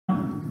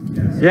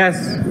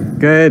Yes,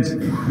 good.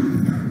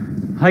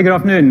 Hi, good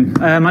afternoon.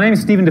 My name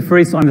is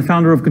Vries. I'm the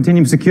founder of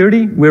Continuum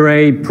Security. We're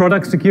a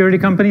product security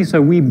company, so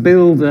we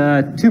build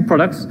two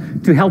products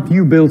to help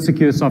you build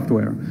secure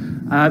software.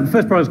 The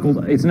first product is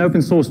it's an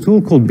open source tool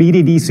called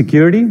BDD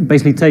Security.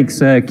 Basically takes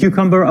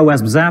Cucumber,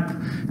 OWASP, Zap,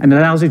 and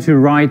allows you to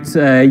write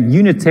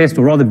unit tests,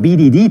 or rather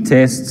BDD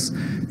tests,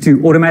 to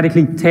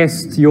automatically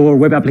test your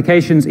web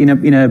applications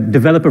in a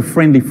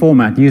developer-friendly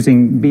format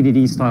using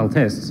BDD-style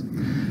tests.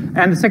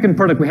 And the second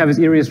product we have is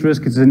Erious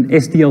Risk. It's an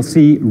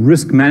SDLC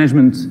risk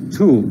management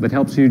tool that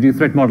helps you do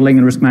threat modeling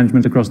and risk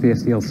management across the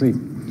SDLC.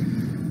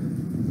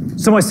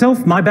 So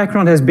myself, my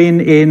background has been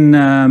in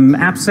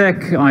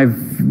AppSec. I've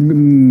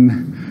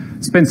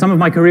spent some of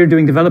my career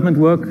doing development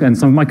work and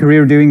some of my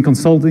career doing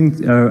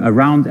consulting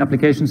around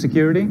application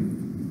security.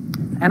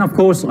 And of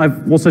course,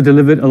 I've also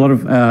delivered a lot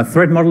of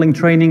threat modeling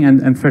training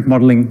and threat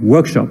modeling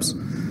workshops.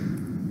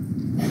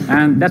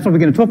 And that's what we're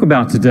going to talk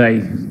about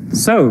today.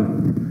 So,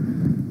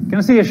 can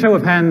I see a show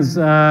of hands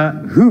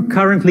who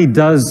currently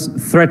does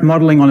threat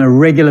modeling on a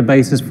regular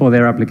basis for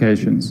their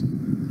applications?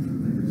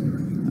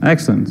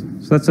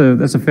 Excellent. So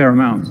that's a fair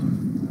amount.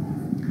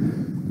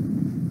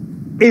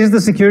 Is the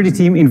security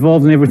team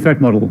involved in every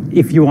threat model?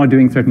 If you are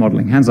doing threat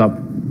modeling, hands up.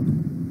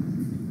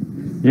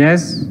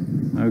 Yes?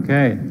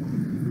 Okay.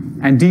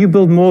 And do you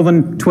build more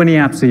than 20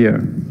 apps a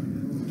year?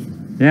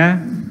 Yeah?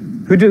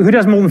 Who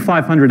does more than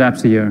 500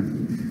 apps a year?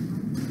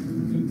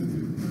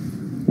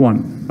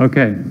 One.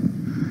 Okay.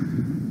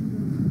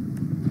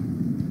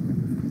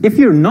 If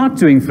you're not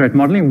doing threat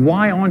modeling,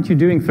 why aren't you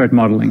doing threat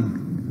modeling?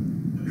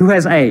 Who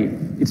has A?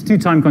 It's too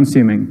time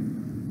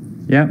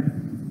consuming. Yeah?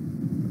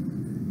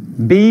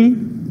 B,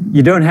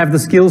 you don't have the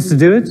skills to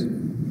do it.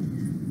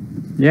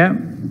 Yeah?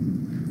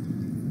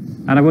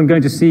 And I wasn't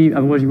going to see,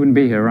 otherwise you wouldn't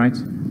be here, right?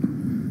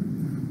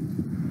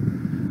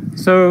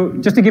 So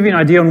just to give you an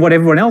idea on what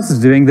everyone else is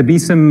doing, the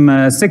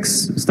BSIM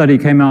 6 study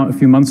came out a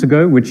few months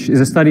ago, which is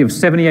a study of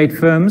 78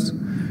 firms,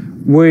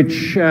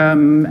 which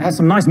has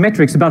some nice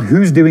metrics about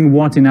who's doing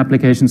what in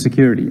application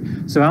security.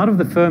 So out of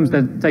the firms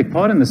that take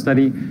part in the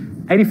study,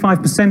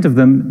 85% of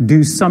them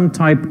do some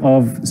type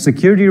of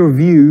security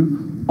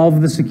review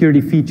of the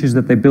security features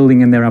that they're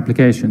building in their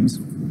applications.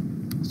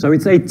 So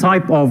it's a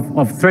type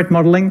of threat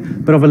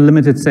modeling, but of a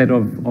limited set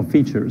of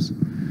features.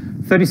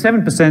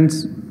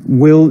 37%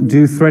 will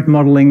do threat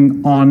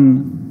modeling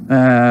on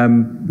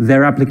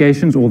their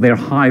applications or their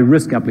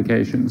high-risk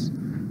applications.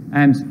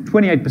 And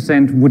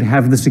 28% would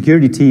have the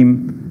security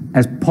team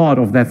as part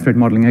of that threat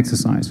modeling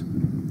exercise.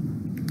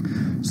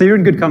 So you're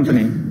in good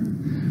company.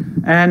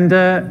 And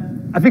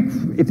I think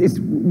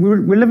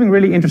we're living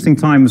really interesting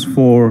times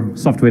for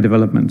software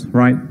development,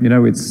 right? You know,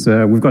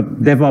 we've got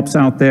DevOps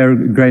out there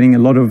gaining a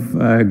lot of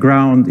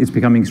ground. It's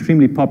becoming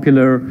extremely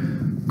popular.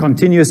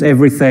 Continuous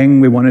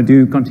everything. We want to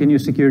do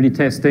continuous security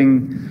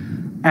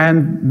testing.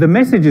 And the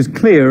message is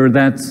clear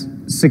that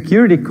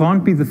security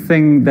can't be the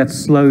thing that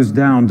slows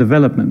down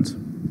development.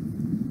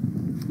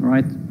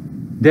 Right?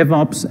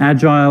 DevOps,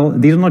 Agile,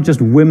 these are not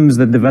just whims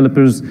that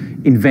developers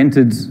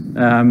invented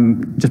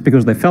just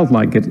because they felt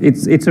like it.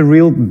 It's a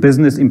real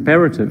business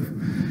imperative.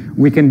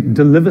 We can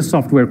deliver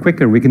software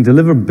quicker. We can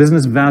deliver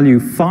business value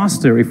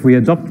faster if we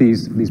adopt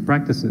these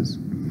practices.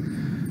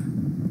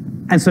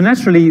 And so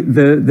naturally,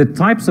 the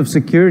types of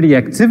security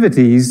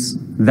activities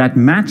that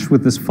match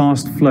with this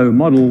fast flow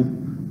model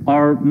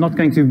are not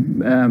going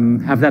to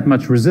have that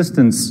much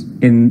resistance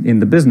in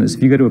the business.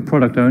 If you go to a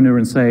product owner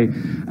and say,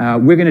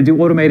 we're going to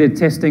do automated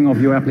testing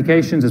of your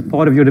applications as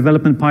part of your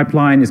development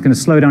pipeline, it's going to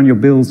slow down your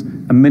builds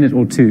a minute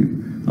or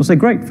two. I'll say,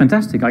 great,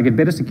 fantastic, I get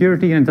better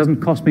security and it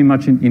doesn't cost me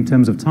much in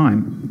terms of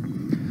time.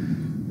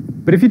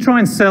 But if you try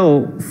and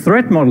sell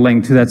threat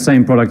modeling to that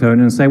same product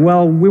owner and say,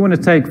 well, we want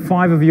to take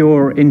 5 of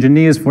your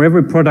engineers for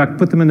every product,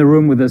 put them in the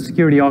room with a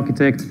security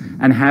architect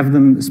and have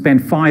them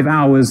spend 5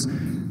 hours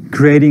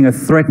creating a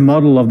threat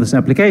model of this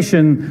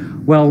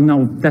application, well,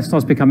 no, that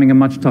starts becoming a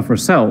much tougher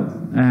sell,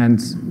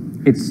 and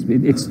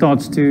it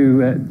starts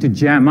to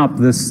jam up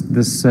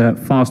this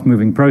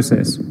fast-moving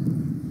process.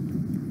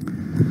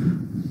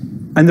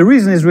 And the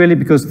reason is really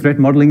because threat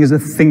modeling is a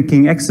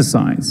thinking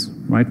exercise,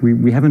 right?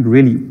 We haven't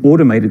really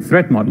automated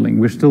threat modeling.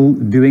 We're still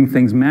doing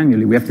things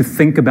manually. We have to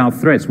think about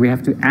threats. We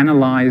have to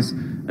analyze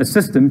a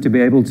system to be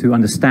able to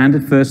understand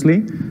it,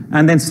 firstly,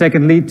 and then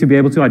secondly, to be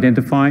able to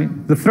identify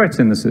the threats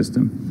in the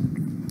system.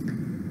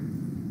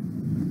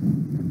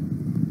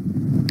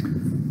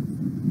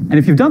 And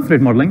if you've done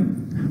threat modeling,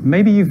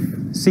 maybe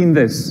you've seen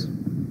this,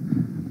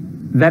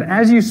 that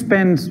as you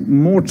spend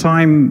more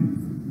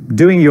time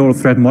doing your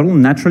threat model,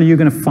 naturally you're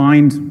going to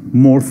find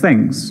more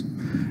things.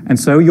 And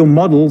so your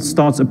model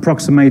starts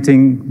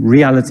approximating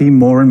reality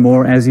more and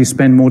more as you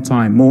spend more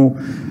time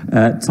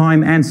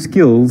and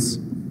skills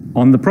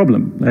on the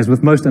problem, as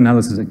with most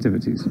analysis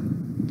activities.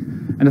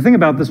 And the thing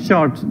about this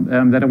chart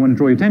that I want to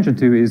draw your attention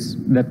to is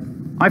that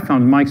I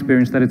found in my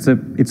experience that it's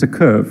a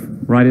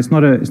curve, right? It's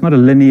not a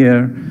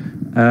linear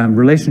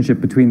relationship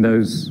between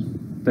those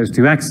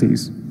two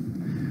axes,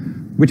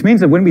 which means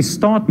that when we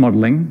start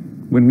modeling,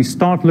 when we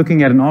start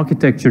looking at an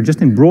architecture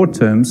just in broad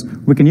terms,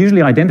 we can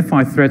usually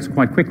identify threats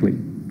quite quickly.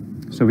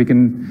 So we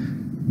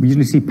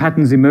usually see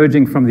patterns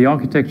emerging from the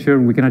architecture.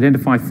 We can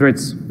identify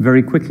threats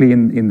very quickly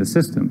in the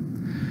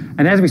system.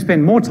 And as we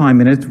spend more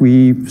time in it,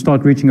 we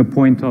start reaching a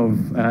point of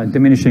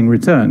diminishing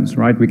returns,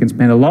 right? We can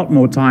spend a lot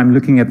more time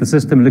looking at the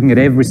system, looking at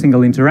every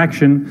single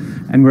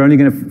interaction, and we're only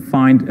going to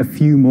find a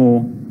few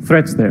more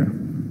threats there.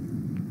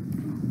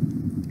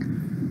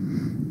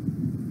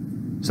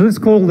 So let's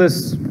call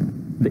this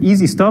the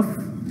easy stuff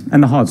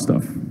and the hard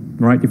stuff,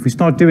 right? If we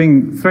start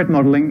doing threat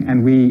modeling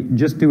and we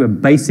just do a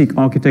basic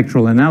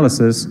architectural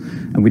analysis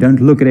and we don't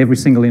look at every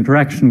single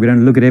interaction, we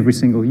don't look at every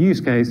single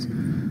use case,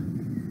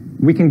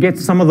 we can get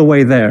some of the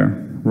way there,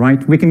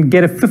 right? We can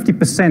get a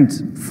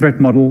 50% threat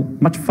model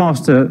much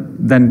faster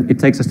than it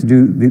takes us to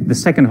do the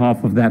second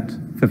half of that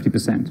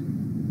 50%.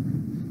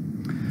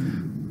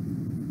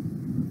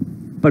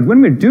 But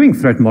when we're doing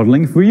threat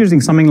modeling, if we're using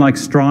something like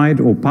Stride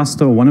or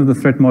Pasta or one of the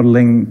threat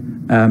modeling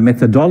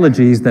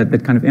methodologies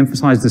that kind of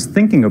emphasize this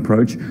thinking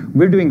approach,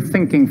 we're doing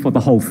thinking for the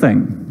whole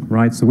thing,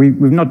 right? So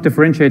we're not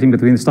differentiating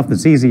between the stuff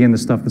that's easy and the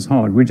stuff that's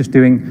hard. We're just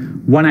doing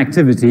one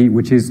activity,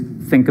 which is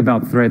think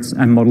about threats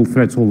and model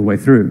threats all the way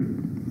through.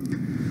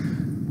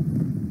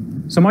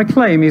 So my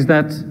claim is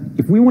that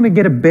if we want to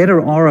get a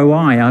better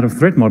ROI out of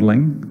threat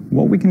modeling,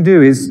 what we can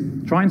do is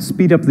try and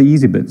speed up the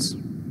easy bits,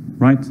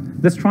 right?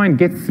 Let's try and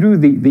get through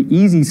the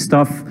easy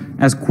stuff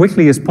as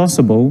quickly as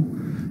possible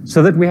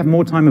so that we have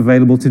more time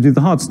available to do the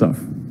hard stuff.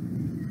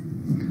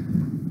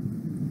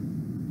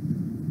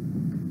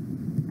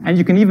 And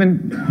you can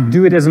even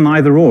do it as an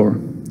either or.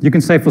 You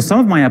can say, for some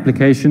of my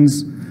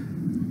applications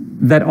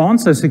that aren't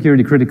so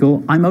security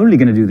critical, I'm only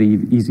going to do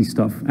the easy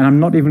stuff. And I'm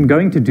not even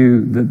going to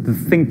do the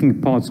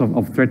thinking parts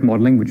of threat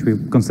modeling, which we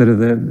consider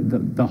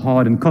the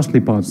hard and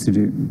costly parts to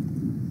do.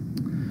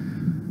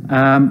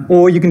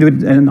 Or you can do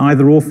it an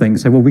either-or thing.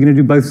 Say, well, we're going to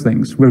do both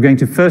things. We're going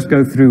to first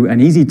go through an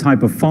easy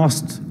type of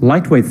fast,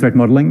 lightweight threat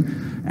modeling,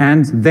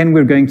 and then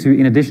we're going to,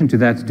 in addition to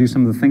that, do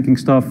some of the thinking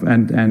stuff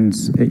and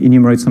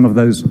enumerate some of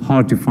those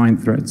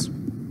hard-to-find threats.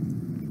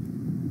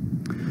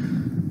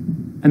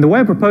 And the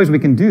way I propose we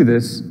can do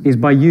this is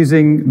by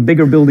using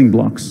bigger building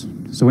blocks.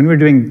 So when we're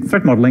doing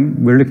threat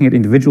modeling, we're looking at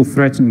individual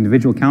threats and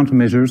individual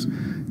countermeasures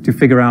to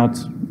figure out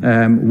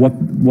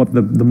what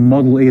the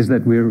model is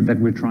that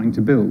we're trying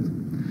to build.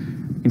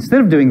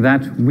 Instead of doing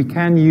that, we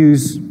can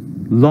use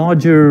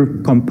larger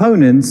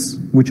components,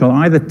 which are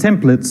either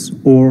templates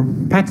or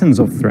patterns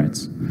of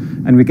threats.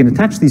 And we can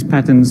attach these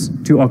patterns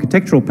to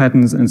architectural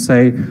patterns and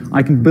say,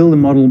 I can build a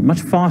model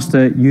much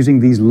faster using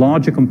these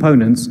larger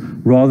components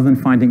rather than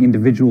finding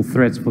individual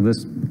threats for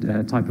this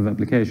type of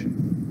application.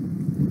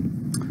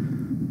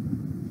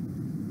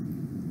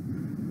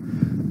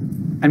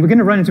 And we're going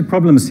to run into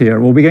problems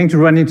here, or we're going to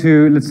run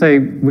into, let's say,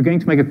 we're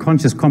going to make a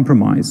conscious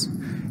compromise.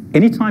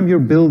 Anytime you're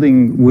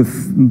building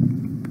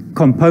with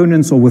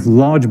components or with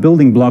large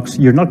building blocks,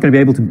 you're not going to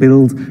be able to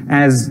build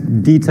as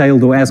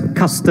detailed or as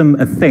custom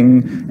a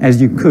thing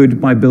as you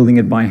could by building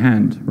it by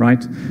hand,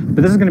 right?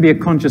 But this is going to be a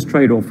conscious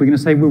trade-off. We're going to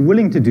say we're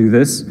willing to do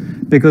this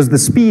because the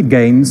speed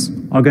gains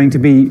are going to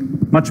be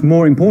much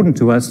more important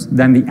to us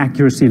than the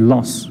accuracy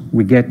loss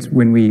we get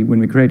when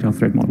we create our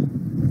threat model.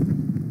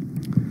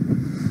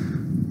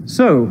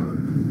 So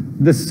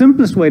the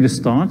simplest way to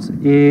start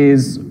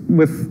is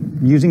with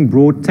using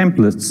broad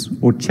templates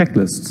or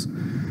checklists.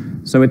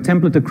 So a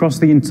template across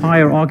the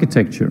entire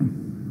architecture.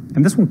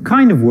 And this will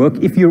kind of work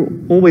if you're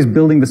always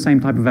building the same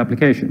type of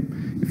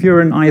application. If you're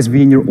an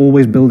ISV and you're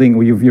always building,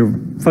 or you're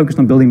focused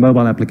on building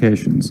mobile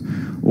applications,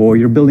 or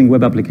you're building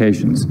web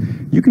applications,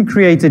 you can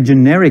create a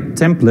generic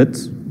template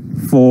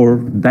for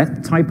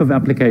that type of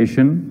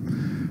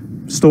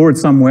application, store it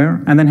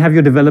somewhere, and then have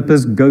your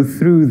developers go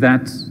through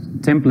that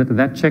template,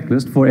 that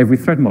checklist for every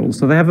threat model.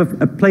 So they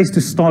have a place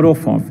to start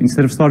off of,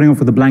 instead of starting off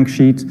with a blank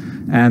sheet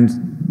and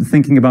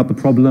thinking about the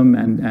problem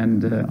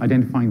and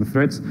identifying the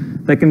threats.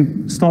 They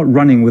can start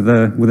running with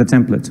a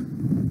template.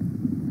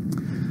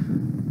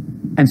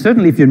 And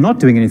certainly if you're not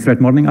doing any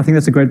threat modeling, I think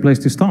that's a great place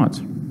to start,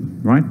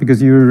 right?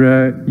 Because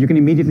you can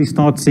immediately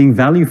start seeing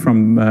value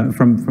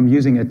from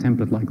using a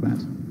template like that.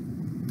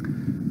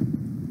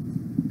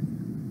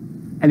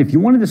 And if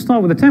you wanted to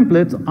start with a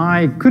template,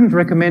 I couldn't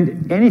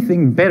recommend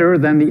anything better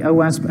than the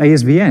OWASP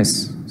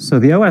ASVS. So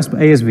the OWASP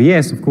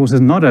ASVS, of course, is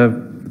not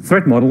a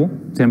threat model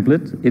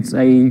template. It's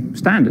a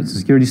standard, it's a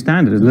security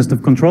standard, a list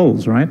of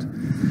controls, right?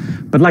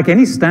 But like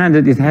any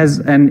standard, it has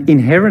an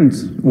inherent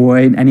or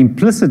an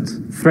implicit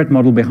threat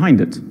model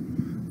behind it.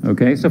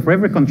 Okay, so for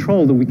every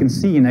control that we can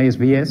see in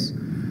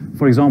ASVS,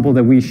 for example,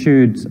 that we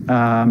should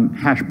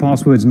hash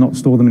passwords, not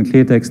store them in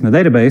clear text in the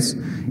database,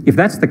 if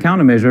that's the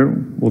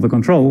countermeasure or the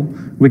control,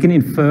 we can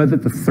infer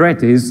that the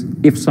threat is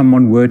if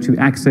someone were to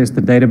access the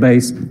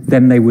database,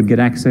 then they would get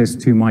access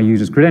to my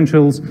user's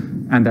credentials,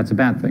 and that's a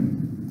bad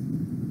thing.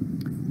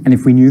 And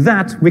if we knew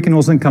that, we can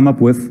also come up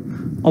with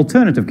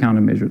alternative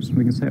countermeasures.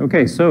 We can say,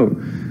 okay, so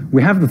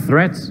we have the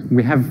threat,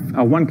 we have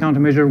our one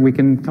countermeasure, we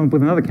can come up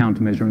with another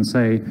countermeasure and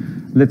say,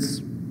 let's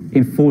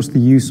enforce the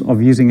use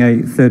of using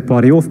a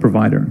third-party auth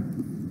provider.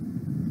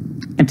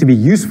 And to be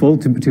useful,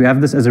 to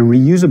have this as a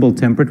reusable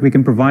template, we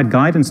can provide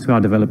guidance to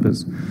our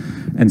developers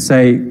and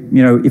say,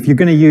 if you're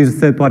going to use a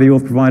third-party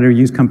auth provider,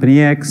 use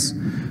company X,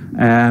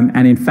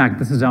 and in fact,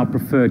 this is our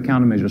preferred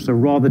countermeasure. So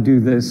rather do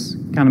this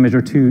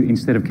countermeasure 2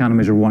 instead of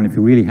countermeasure 1. If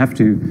you really have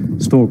to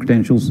store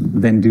credentials,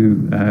 then do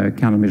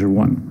countermeasure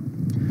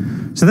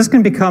 1. So this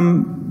can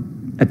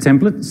become a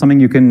template, something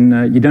you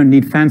don't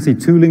need fancy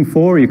tooling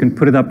for. You can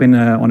put it up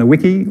on a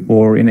wiki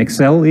or in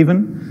Excel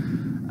even.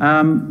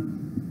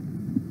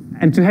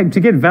 And to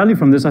get value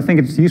from this, I think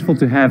it's useful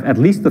to have at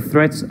least the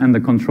threats and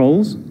the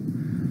controls.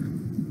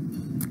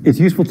 It's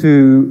useful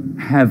to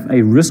have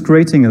a risk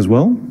rating as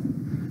well.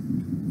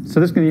 So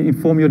this can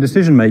inform your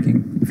decision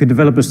making. If your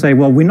developers say,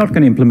 well, we're not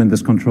going to implement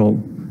this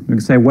control, you can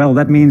say, well,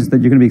 that means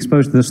that you're going to be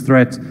exposed to this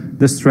threat.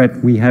 This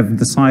threat we have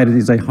decided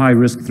is a high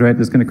risk threat.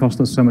 It's going to cost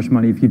us so much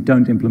money if you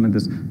don't implement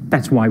this.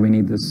 That's why we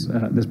need this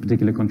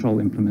particular control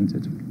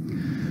implemented.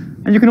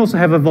 And you can also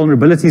have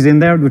vulnerabilities in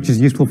there, which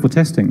is useful for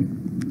testing.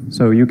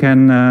 So you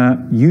can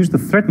use the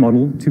threat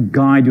model to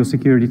guide your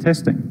security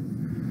testing.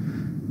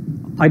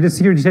 I did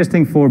security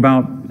testing for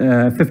about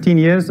 15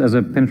 years as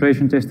a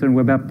penetration tester and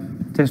web app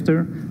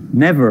tester.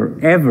 Never,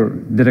 ever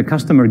did a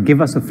customer give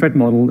us a threat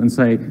model and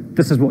say,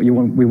 this is what we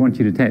want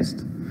you to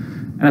test.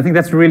 And I think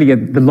that's really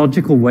the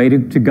logical way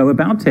to go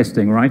about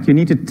testing, right? You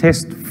need to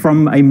test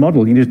from a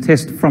model. You need to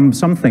test from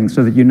something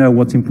so that you know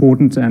what's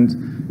important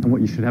and what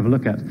you should have a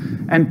look at.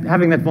 And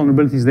having that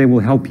vulnerabilities there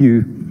will help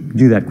you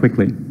do that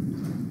quickly.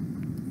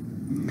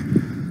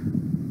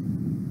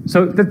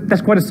 So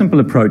that's quite a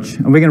simple approach.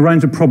 And we're going to run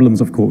into problems,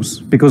 of course,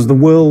 because the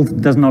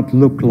world does not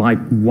look like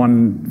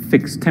one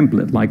fixed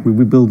template. Like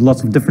we build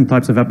lots of different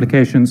types of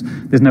applications.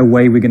 There's no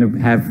way we're going to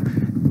have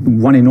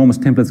one enormous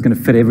template that's going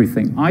to fit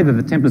everything. Either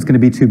the template's going to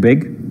be too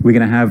big, we're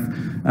going to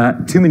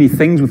have too many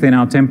things within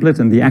our template,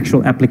 and the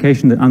actual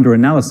application that under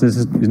analysis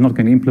is not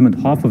going to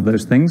implement half of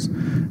those things.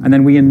 And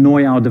then we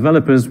annoy our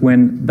developers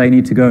when they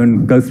need to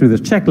go through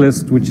this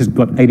checklist, which has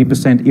got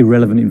 80%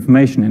 irrelevant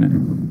information in it.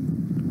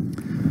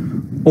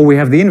 Or we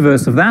have the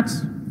inverse of that.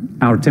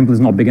 Our template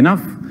is not big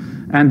enough,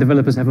 and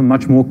developers have a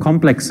much more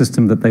complex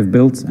system that they've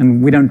built,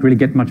 and we don't really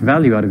get much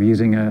value out of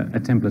using a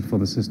template for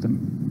the system.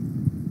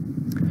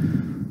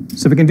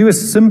 So we can do a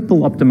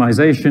simple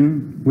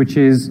optimization, which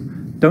is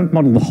don't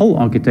model the whole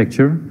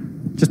architecture,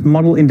 just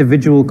model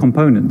individual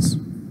components,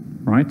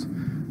 right?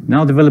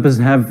 Now developers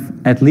have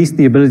at least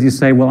the ability to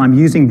say, well, I'm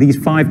using these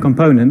 5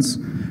 components,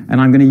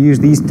 and I'm going to use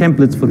these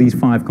templates for these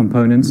 5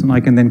 components, and I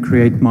can then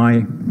create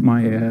my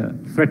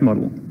threat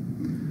model.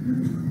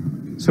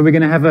 So we're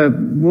going to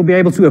we'll be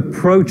able to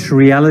approach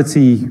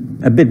reality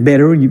a bit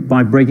better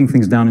by breaking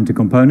things down into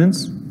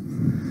components.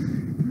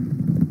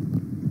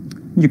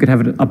 You could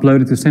have it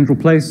uploaded to a central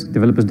place.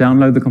 Developers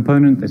download the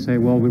component. They say,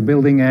 well, we're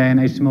building an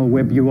HTML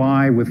web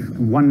UI with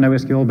one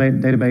NoSQL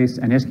database,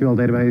 an SQL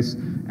database,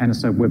 and a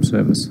SOAP web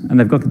service. And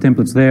they've got the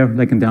templates there.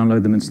 They can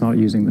download them and start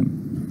using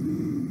them.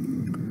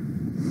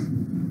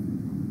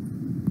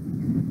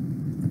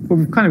 Well,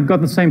 we've kind of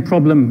got the same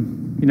problem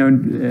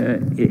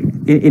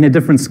in a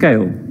different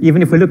scale.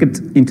 Even if we look at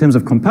in terms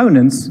of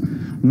components,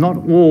 not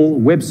all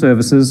web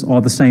services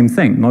are the same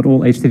thing. Not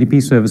all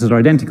HTTP services are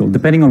identical.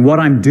 Depending on what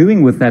I'm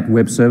doing with that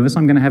web service,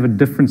 I'm going to have a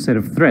different set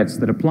of threats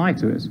that apply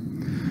to it.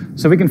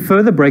 So we can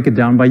further break it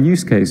down by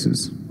use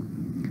cases.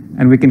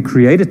 And we can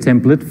create a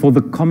template for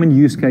the common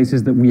use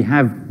cases that we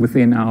have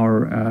within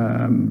our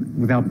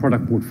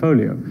product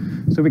portfolio.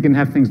 So we can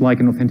have things like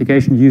an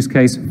authentication use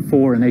case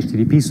for an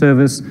HTTP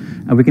service,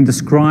 and we can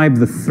describe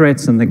the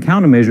threats and the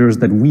countermeasures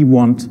that we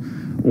want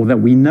or that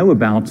we know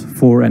about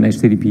for an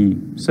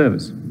HTTP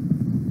service.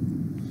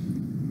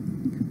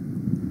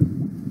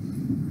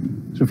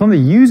 So from the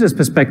user's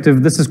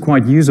perspective, this is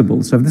quite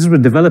usable. So if this was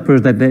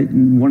developers that they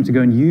wanted to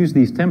go and use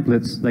these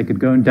templates, they could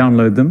go and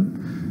download them,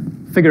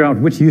 figure out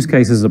which use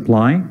cases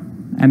apply,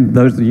 and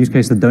those use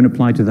cases that don't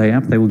apply to the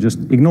app, they will just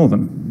ignore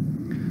them.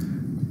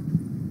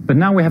 But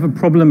now we have a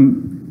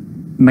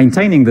problem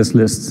maintaining this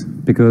list,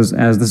 because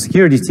as the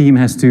security team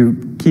has to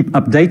keep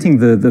updating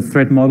the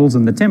threat models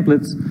and the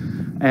templates,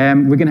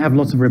 we're going to have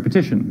lots of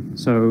repetition.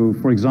 So,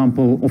 for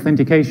example,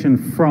 authentication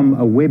from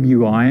a web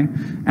UI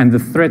and the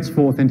threats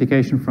for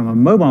authentication from a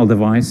mobile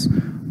device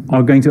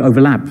are going to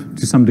overlap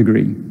to some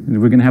degree.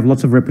 And we're going to have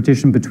lots of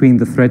repetition between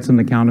the threats and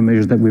the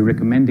countermeasures that we're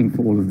recommending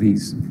for all of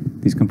these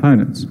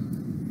components.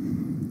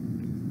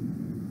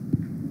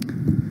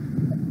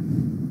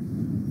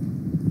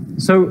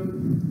 So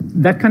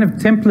that kind of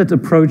template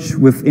approach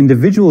with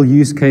individual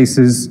use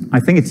cases, I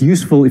think it's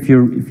useful if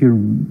you're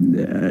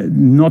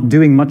not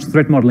doing much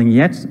threat modeling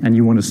yet and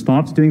you want to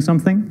start doing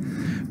something.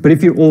 But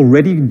if you're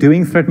already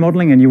doing threat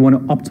modeling and you want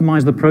to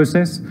optimize the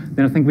process,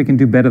 then I think we can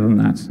do better than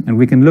that. And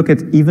we can look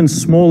at even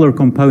smaller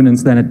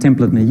components than a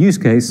template and a use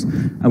case,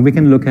 and we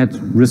can look at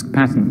risk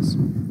patterns.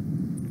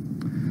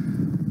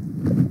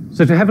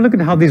 So to have a look at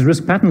how these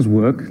risk patterns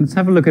work, let's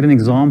have a look at an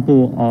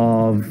example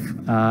of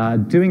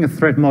doing a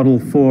threat model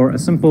for a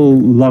simple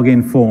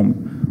login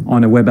form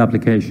on a web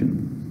application.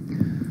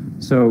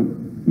 So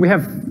we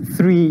have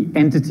 3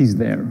 entities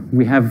there.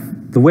 We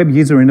have the web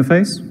user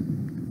interface,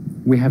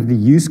 we have the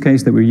use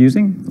case that we're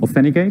using,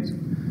 authenticate,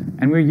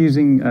 and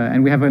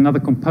we have another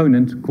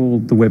component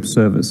called the web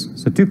service.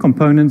 So two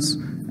components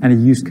and a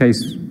use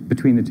case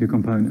between the two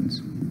components.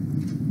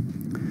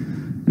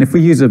 And if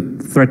we use a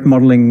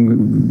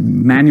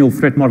manual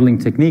threat modeling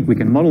technique, we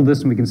can model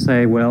this and we can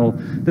say, well,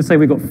 let's say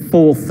we've got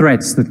 4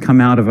 threats that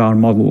come out of our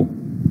model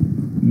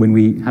when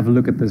we have a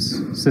look at this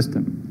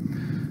system.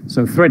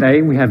 So threat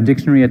A, we have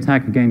dictionary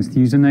attack against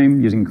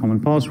username using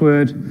common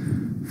password.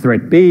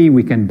 Threat B,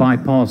 we can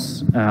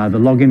bypass the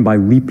login by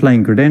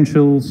replaying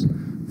credentials.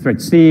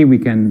 Threat C, we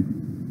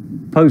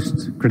can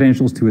post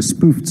credentials to a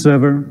spoofed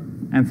server.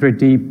 And threat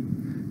D,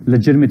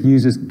 legitimate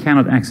users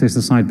cannot access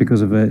the site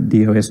because of a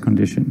DOS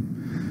condition.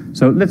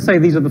 So let's say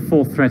these are the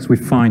 4 threats we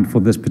find for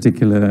this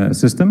particular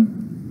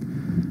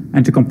system.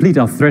 And to complete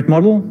our threat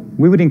model,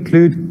 we would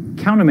include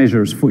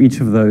countermeasures for each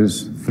of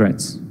those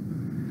threats.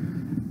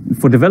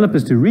 For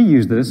developers to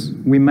reuse this,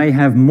 we may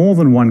have more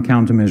than one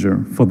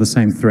countermeasure for the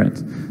same threat,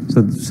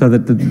 so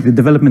that the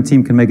development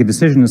team can make a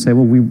decision and say,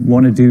 well, we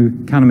want to do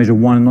countermeasure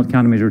 1 and not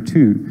countermeasure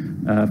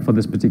 2 for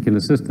this particular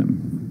system.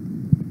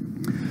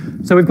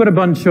 So we've got a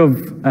bunch of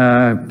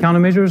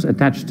countermeasures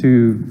attached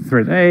to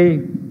threat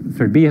A.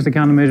 Threat B has a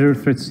countermeasure,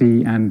 threat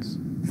C, and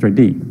threat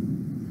D.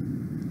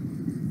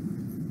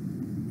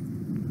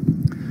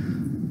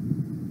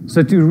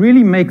 So to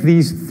really make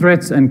these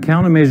threats and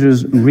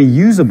countermeasures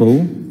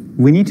reusable,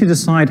 we need to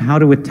decide how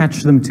to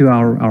attach them to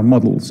our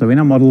model. So in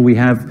our model, we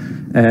have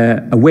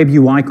a web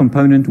UI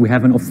component, we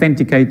have an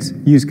authenticate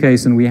use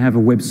case, and we have a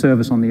web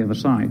service on the other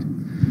side.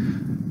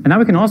 And now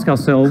we can ask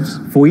ourselves,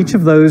 for each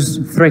of those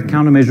threat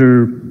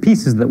countermeasure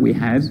pieces that we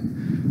had,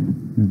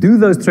 do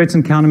those threats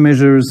and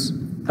countermeasures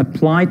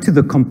apply to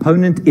the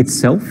component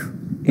itself?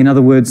 In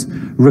other words,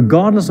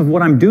 regardless of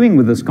what I'm doing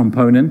with this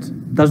component,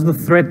 does the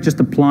threat just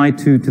apply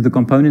to the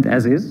component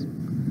as is?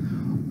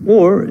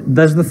 Or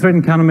does the threat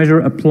and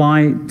countermeasure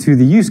apply to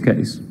the use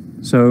case?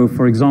 So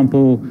for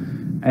example,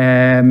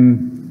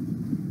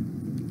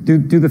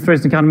 do the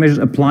threats and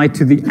countermeasures apply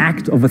to the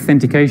act of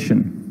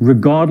authentication,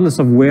 regardless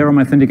of where I'm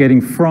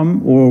authenticating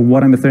from or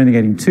what I'm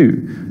authenticating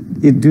to?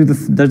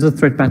 Does the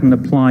threat pattern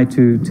apply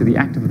to the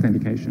act of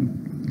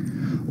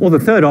authentication? Or the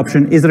third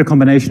option, is it a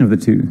combination of the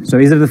two? So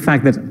is it the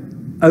fact that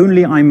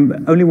only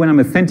when I'm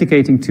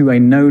authenticating to a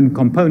known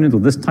component or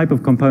this type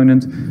of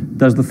component,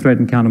 does the threat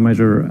and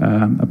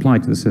countermeasure apply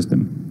to the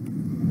system?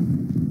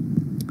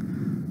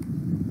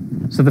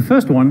 So the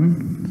first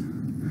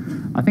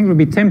one, I think it would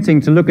be tempting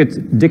to look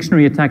at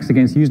dictionary attacks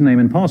against username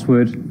and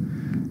password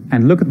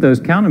and look at those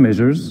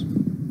countermeasures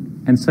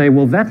and say,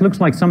 well, that looks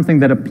like something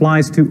that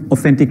applies to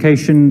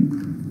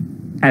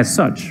authentication as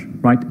such,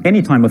 right?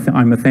 Anytime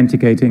I'm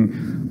authenticating,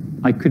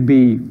 I could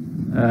be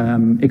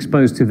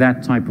exposed to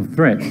that type of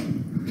threat.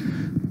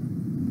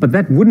 But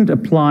that wouldn't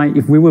apply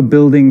if we were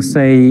building,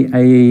 say,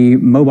 a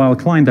mobile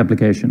client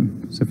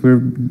application. So if we're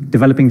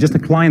developing just a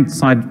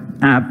client-side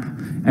app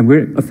and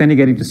we're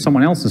authenticating to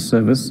someone else's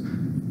service,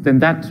 then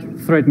that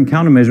threat and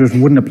countermeasures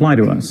wouldn't apply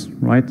to us,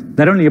 right?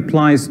 That only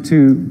applies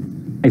to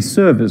a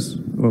service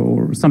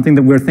or something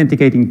that we're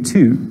authenticating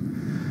to.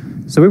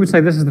 So we would say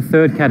this is the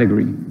third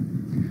category.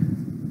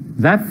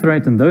 That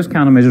threat and those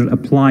countermeasures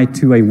apply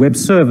to a web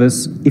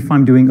service if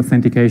I'm doing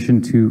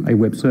authentication to a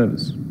web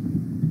service.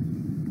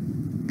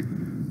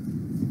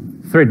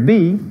 Threat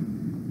B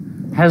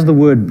has the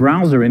word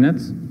browser in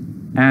it,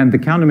 and the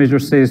countermeasure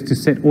says to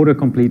set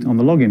autocomplete on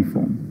the login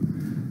form.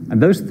 And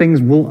those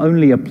things will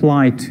only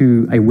apply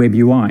to a web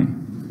UI.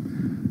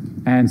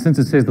 And since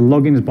it says the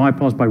login is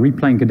bypassed by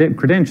replaying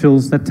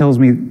credentials, that tells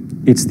me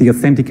it's the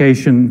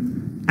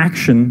authentication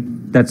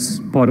action that's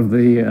part of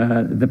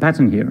the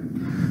pattern here.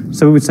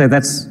 So we would say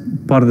that's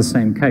part of the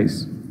same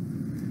case.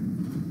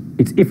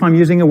 It's if I'm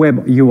using a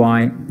web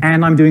UI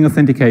and I'm doing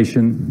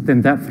authentication,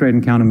 then that threat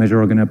and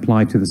countermeasure are going to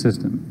apply to the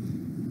system.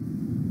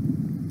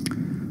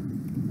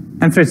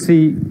 And threat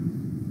C,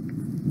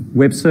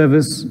 web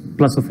service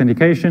plus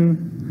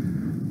authentication,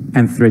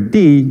 and threat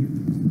D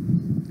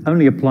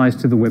only applies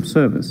to the web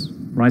service,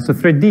 right? So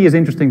threat D is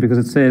interesting because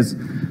it says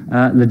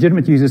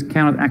legitimate users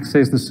cannot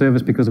access the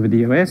service because of a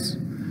DOS.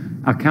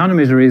 Our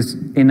countermeasure is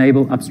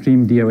enable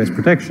upstream DOS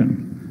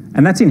protection.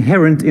 And that's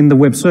inherent in the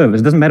web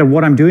service. It doesn't matter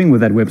what I'm doing with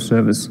that web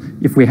service.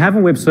 If we have a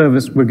web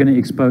service, we're going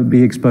to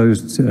be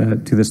exposed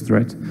to this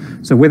threat.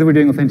 So whether we're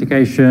doing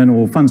authentication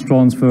or funds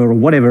transfer or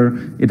whatever,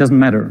 it doesn't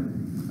matter.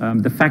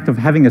 The fact of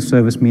having a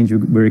service means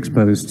we're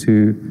exposed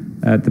to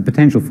the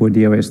potential for a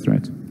DOS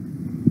threat.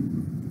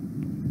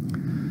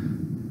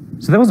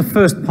 So that was the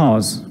first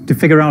pass to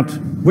figure out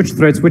which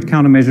threats, which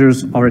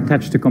countermeasures are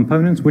attached to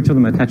components, which of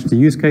them are attached to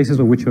use cases,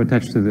 or which are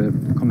attached to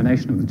the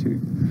combination of the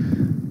two.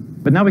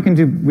 But now we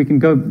can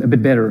go a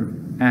bit better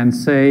and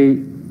say,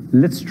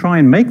 let's try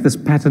and make this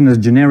pattern as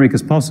generic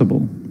as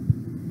possible.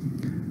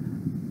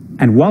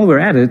 And while we're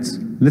at it,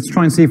 let's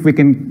try and see if we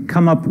can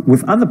come up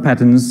with other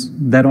patterns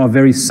that are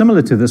very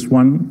similar to this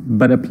one,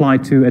 but apply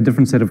to a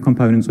different set of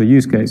components or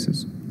use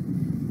cases.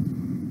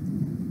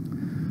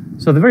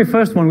 So the very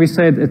first one we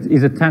said it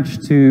is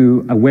attached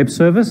to a web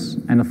service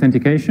and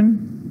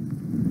authentication.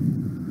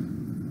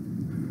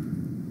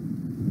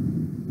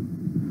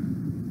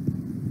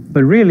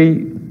 But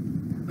really,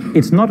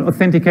 it's not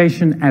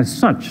authentication as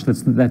such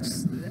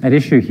that's at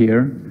issue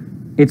here.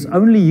 It's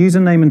only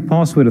username and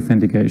password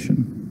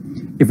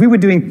authentication. If we were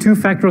doing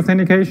two-factor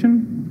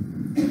authentication,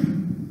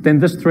 then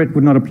this threat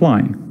would not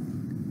apply.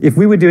 If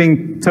we were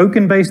doing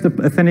token-based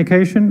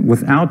authentication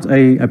without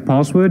a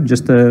password,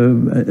 just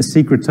a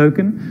secret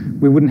token,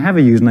 we wouldn't have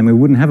a username, we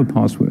wouldn't have a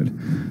password.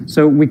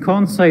 So we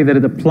can't say that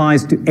it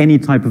applies to any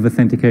type of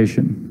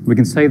authentication. We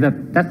can say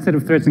that that set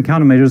of threats and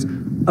countermeasures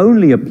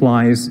only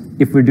applies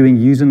if we're doing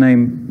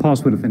username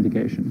password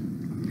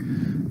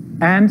authentication.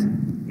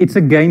 And it's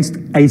against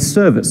a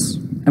service.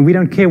 And we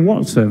don't care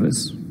what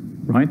service,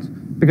 right?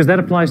 Because that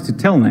applies to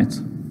Telnet.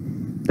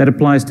 That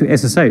applies to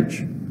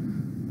SSH.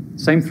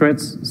 Same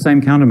threats,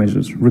 same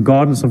countermeasures,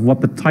 regardless of what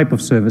the type of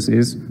service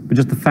is, but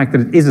just the fact that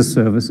it is a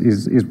service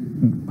is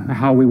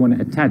how we want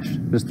to attach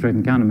this threat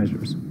and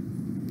countermeasures.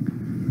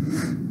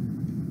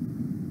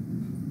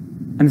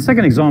 And the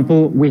second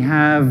example, we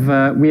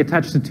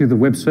attached it to the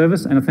web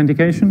service and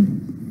authentication.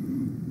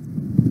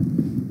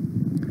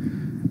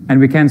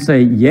 And we can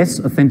say, yes,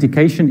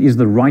 authentication is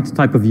the right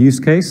type of use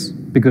case,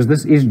 because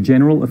this is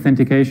general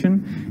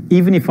authentication.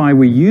 Even if I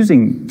were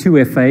using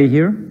 2FA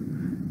here,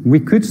 we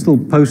could still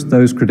post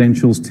those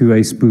credentials to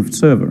a spoofed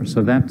server.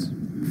 So that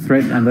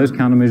threat and those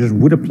countermeasures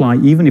would apply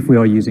even if we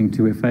are using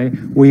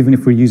 2FA or even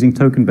if we're using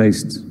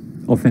token-based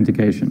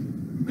authentication.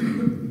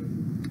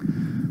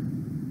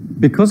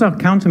 Because our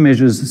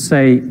countermeasures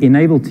say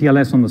enable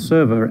TLS on the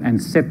server and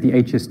set the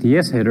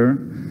HSTS header,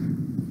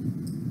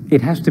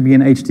 it has to be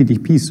an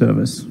HTTP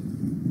service,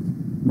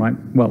 right?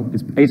 Well,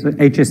 it's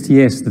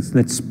HSTS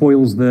that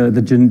spoils the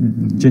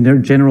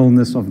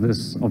generalness of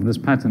this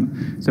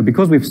pattern. So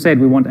because we've said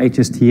we want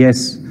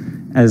HSTS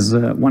as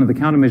one of the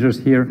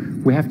countermeasures here,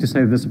 we have to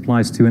say this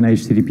applies to an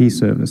HTTP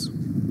service.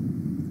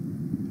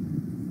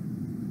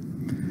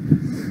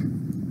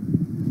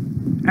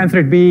 And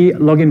threat B,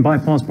 login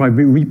bypass by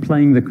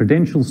replaying the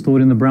credentials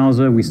stored in the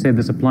browser. We said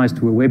this applies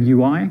to a web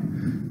UI.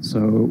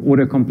 So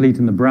autocomplete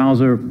in the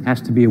browser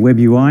has to be a web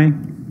UI.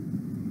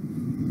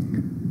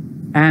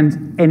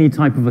 And any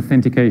type of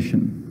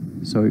authentication.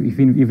 So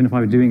even if I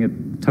were doing a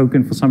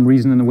token for some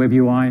reason in the web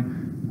UI,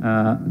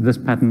 this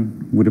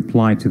pattern would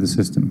apply to the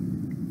system.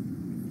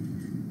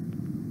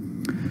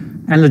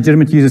 And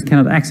legitimate users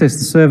cannot access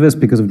the service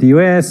because of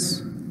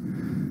DOS.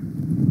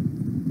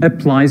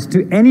 Applies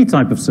to any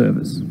type of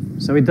service.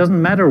 So it doesn't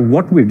matter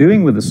what we're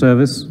doing with the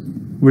service,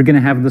 we're going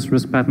to have this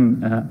risk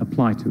pattern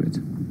apply to it.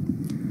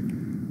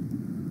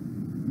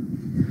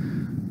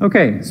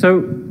 Okay,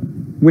 so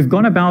we've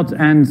gone about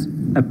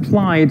and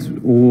applied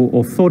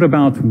or thought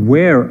about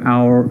where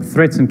our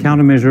threats and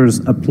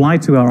countermeasures apply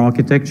to our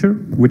architecture,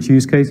 which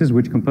use cases,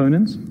 which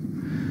components.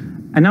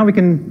 And now we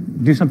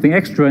can do something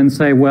extra and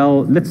say,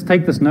 well, let's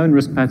take this known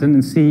risk pattern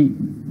and see,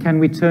 can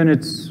we turn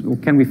it, or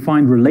can we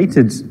find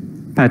related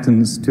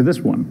patterns to this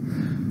one?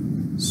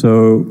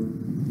 So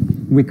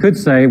we could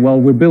say, well,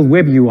 we build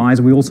web UIs,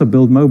 we also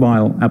build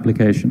mobile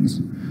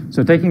applications.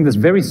 So taking this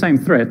very same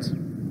threat,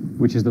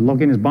 which is the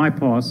login is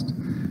bypassed,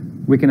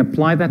 we can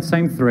apply that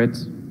same threat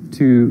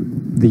to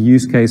the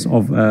use case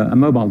of a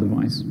mobile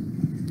device.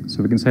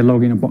 So we can say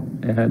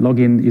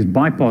login is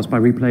bypassed by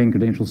replaying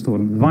credentials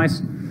stored on the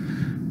device.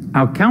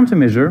 Our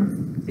countermeasure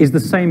is the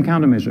same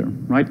countermeasure,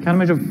 right?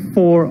 Countermeasure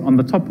 4 on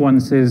the top one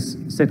says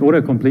set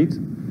autocomplete.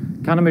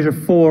 Countermeasure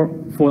 4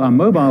 for our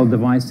mobile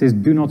device says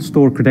do not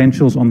store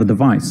credentials on the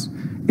device.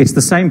 It's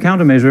the same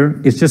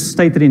countermeasure, it's just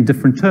stated in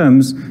different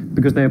terms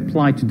because they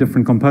apply to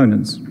different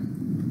components.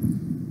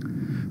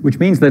 Which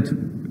means that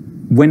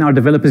when our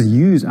developers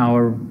use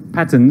our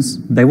patterns,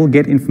 they will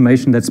get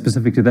information that's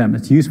specific to them,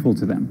 that's useful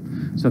to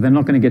them. So they're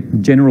not going to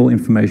get general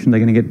information, they're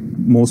going to get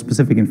more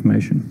specific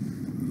information.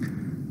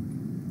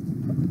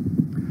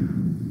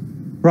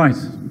 Right,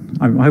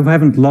 I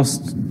haven't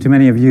lost too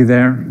many of you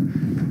there.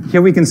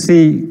 Here we can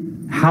see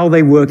how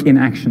they work in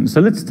action.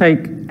 So let's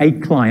take a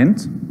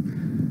client,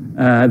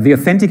 the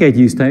authenticate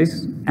use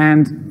case,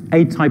 and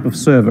a type of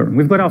server.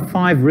 We've got our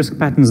 5 risk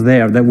patterns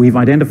there that we've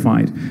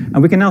identified.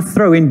 And we can now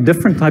throw in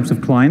different types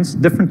of clients,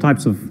 different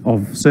types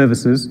of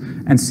services,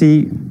 and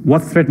see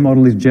what threat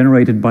model is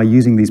generated by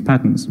using these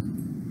patterns.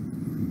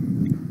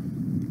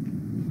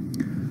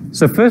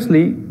 So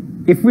firstly,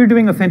 if we're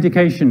doing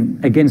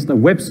authentication against a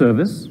web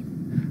service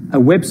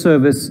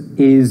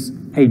is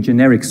a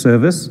generic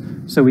service,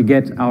 so we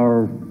get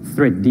our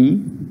threat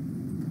D,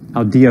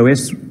 our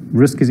DOS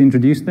risk is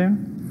introduced there.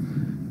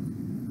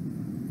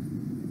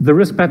 The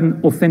risk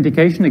pattern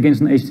authentication against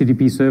an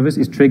HTTP service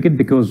is triggered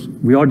because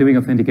we are doing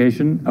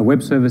authentication. A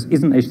web service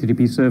is an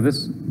HTTP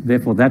service,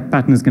 therefore that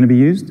pattern is going to be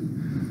used.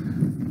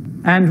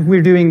 And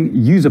we're doing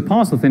user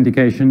pass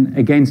authentication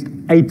against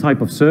a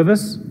type of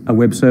service. A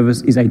web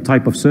service is a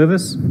type of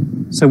service,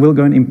 so we'll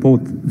go and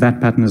import that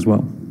pattern as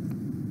well.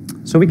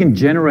 So we can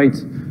generate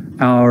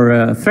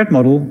our threat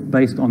model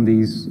based on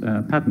these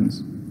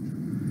patterns.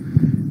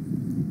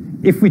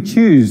 If we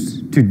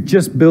choose to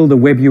just build a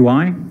web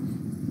UI,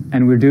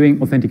 and we're doing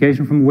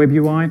authentication from web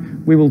UI,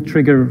 we will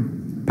trigger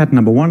pattern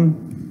number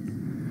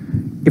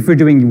 1. If we're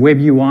doing web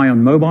UI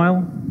on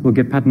mobile, we'll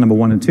get pattern number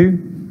 1 and 2,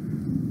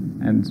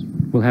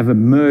 and we'll have a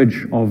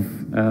merge of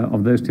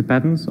those two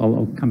patterns.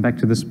 I'll come back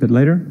to this a bit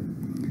later.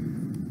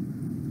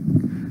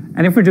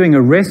 And if we're doing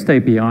a REST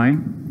API,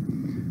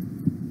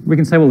 we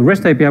can say, well, the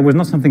REST API was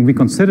not something we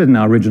considered in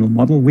our original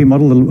model. We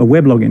modeled a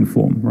web login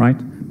form, right?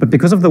 But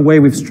because of the way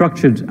we've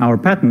structured our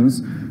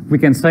patterns, we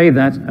can say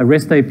that a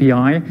REST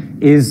API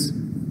is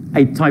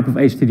a type of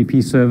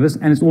HTTP service,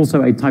 and it's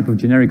also a type of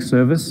generic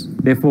service.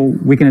 Therefore,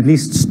 we can at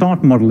least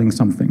start modeling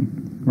something,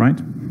 right?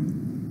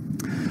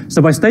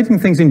 So by stating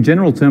things in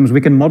general terms,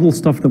 we can model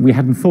stuff that we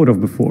hadn't thought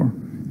of before,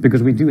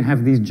 because we do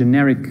have these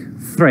generic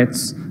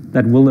threats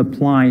that will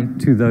apply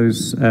to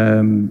those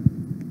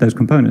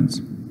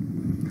components.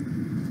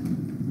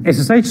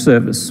 SSH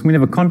service, we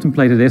never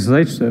contemplated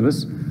SSH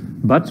service,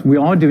 but we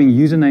are doing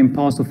username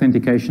pass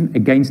authentication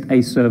against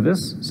a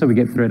service, so we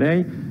get thread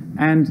A,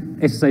 and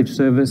SSH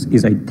service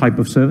is a type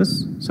of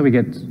service, so we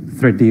get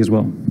thread D as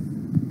well.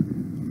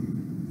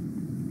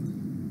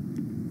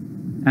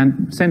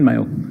 And send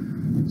mail.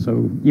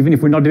 So even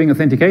if we're not doing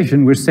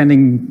authentication, we're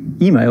sending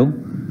email,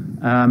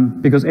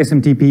 because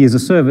SMTP is a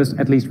service,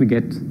 at least we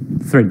get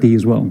thread D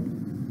as well.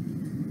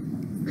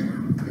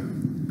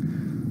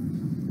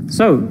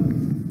 So,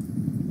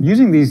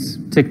 using these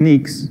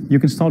techniques, you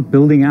can start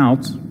building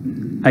out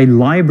a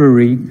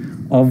library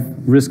of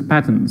risk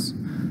patterns.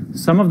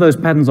 Some of those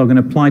patterns are going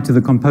to apply to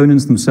the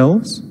components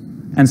themselves,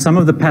 and some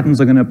of the patterns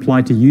are going to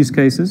apply to use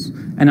cases,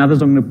 and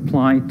others are going to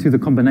apply to the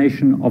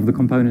combination of the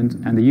component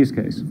and the use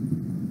case.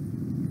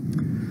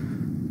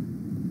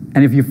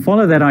 And if you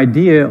follow that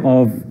idea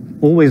of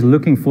always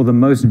looking for the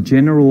most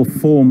general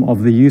form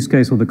of the use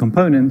case or the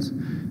component,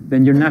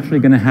 then you're naturally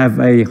going to have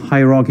a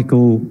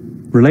hierarchical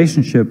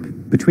relationship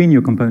between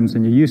your components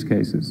and your use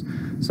cases.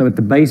 So at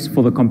the base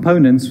for the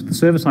components, the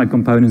server-side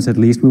components at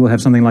least, we will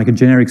have something like a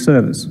generic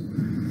service.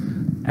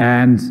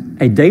 And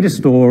a data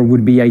store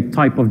would be a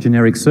type of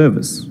generic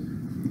service,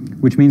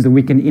 which means that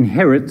we can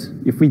inherit,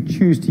 if we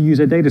choose to use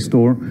a data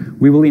store,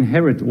 we will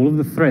inherit all of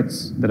the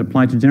threats that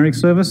apply to generic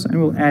service,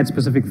 and we'll add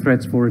specific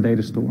threats for a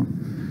data store.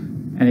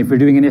 And if we're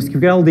doing an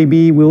SQL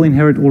DB, we'll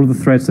inherit all of the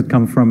threats that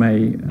come from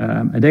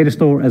a data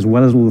store, as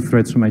well as all the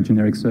threats from a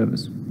generic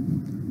service.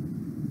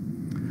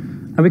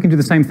 And we can do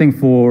the same thing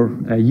for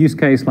a use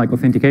case like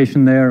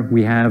authentication there.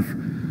 We have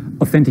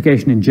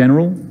authentication in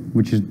general,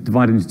 which is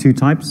divided into two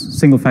types: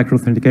 single-factor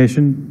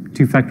authentication,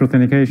 two-factor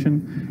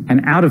authentication.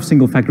 And out of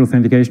single-factor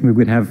authentication, we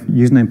would have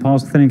username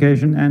pass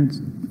authentication and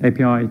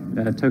API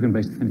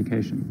token-based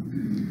authentication.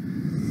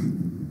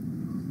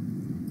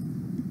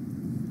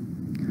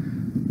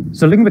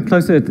 So looking a bit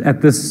closer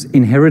at this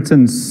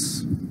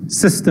inheritance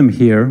system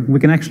here, we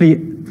can actually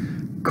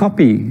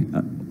copy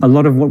a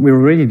lot of what we're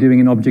already doing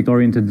in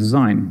object-oriented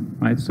design,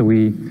 right? So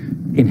we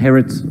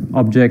inherit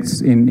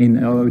objects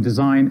in OO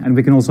design, and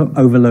we can also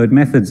overload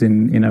methods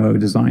in OO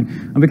design.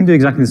 And we can do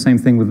exactly the same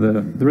thing with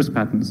the risk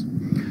patterns.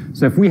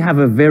 So if we have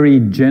a very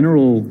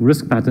general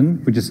risk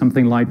pattern, which is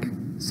something like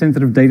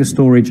sensitive data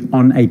storage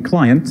on a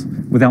client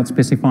without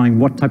specifying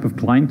what type of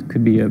client,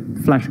 could be a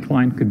flash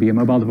client, could be a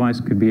mobile device,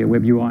 could be a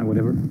web UI,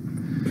 whatever.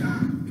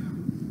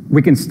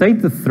 We can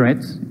state the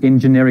threat in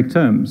generic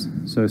terms.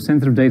 So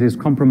sensitive data is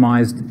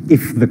compromised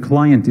if the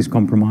client is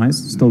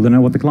compromised. Still don't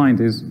know what the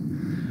client is.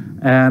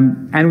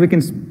 And we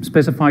can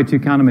specify two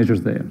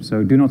countermeasures there.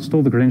 So do not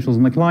store the credentials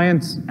on the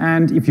client,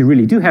 and if you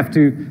really do have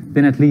to,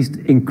 then at least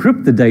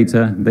encrypt the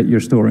data that you're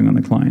storing on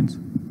the client.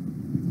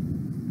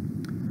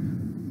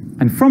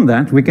 And from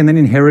that, we can then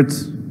inherit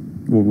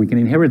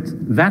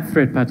that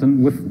threat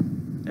pattern with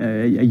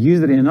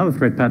use it in another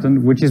threat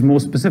pattern, which is more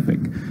specific.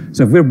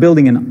 So if we're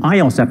building an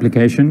iOS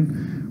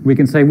application, we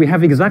can say we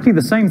have exactly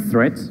the same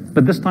threat,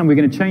 but this time we're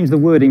going to change the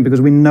wording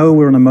because we know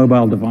we're on a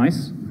mobile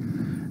device.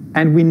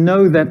 And we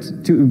know that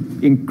to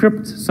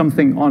encrypt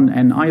something on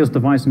an iOS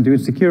device and do it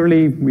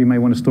securely, we may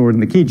want to store it in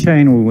the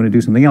keychain, or we want to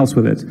do something else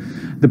with it.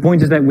 The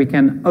point is that we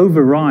can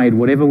override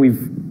whatever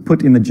we've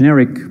put in the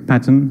generic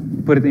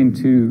pattern, put it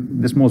into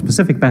this more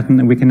specific pattern,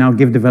 and we can now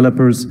give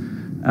developers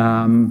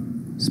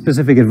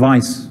specific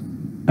advice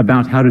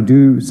about how to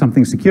do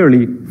something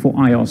securely for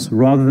iOS,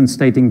 rather than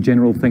stating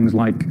general things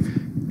like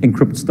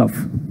encrypt stuff.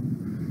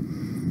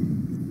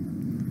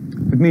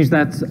 It means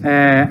that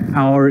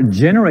our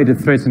generated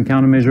threats and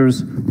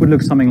countermeasures would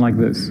look something like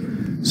this.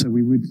 So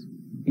we would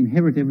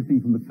inherit everything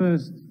from the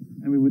first,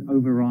 and we would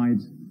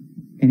override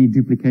any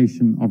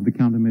duplication of the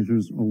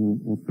countermeasures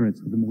or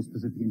threats with the more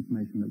specific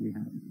information that we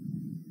have.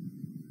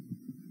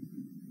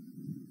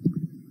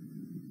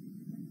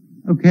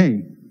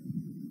 Okay.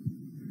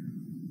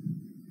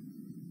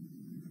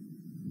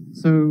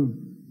 So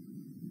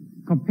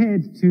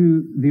compared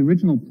to the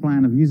original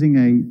plan of using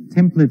a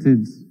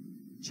templated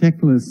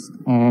checklist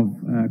of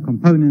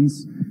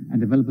components, and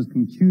developers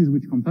can choose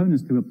which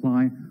components to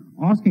apply,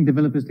 asking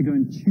developers to go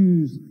and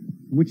choose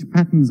which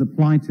patterns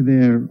apply to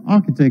their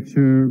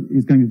architecture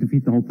is going to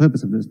defeat the whole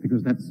purpose of this,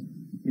 because that's,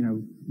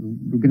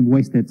 we're going to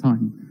waste their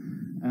time.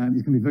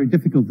 It's going to be very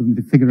difficult for them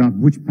to figure out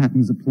which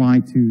patterns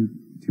apply to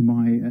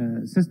my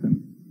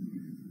system.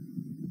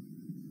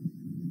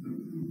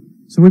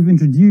 So we've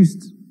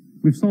introduced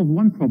we've solved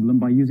one problem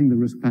by using the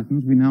risk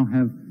patterns. We now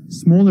have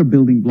smaller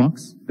building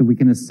blocks that we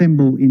can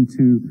assemble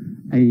into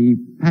a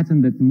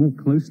pattern that more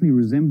closely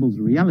resembles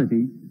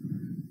reality.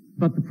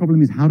 But the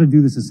problem is how to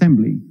do this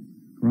assembly,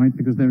 right?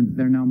 Because they're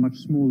now much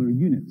smaller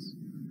units.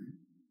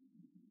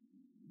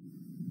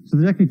 So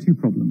there's actually two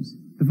problems.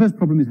 The first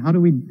problem is how do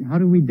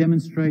we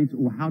demonstrate,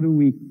 or how do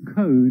we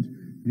code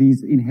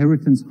these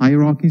inheritance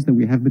hierarchies that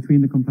we have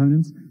between the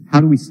components? How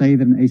do we say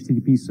that an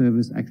HTTP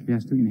service actually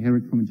has to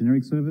inherit from a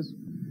generic service?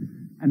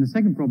 And the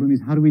second problem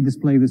is how do we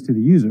display this to the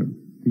user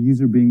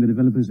being the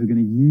developers who are going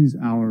to use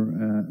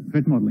our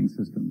threat modeling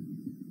system.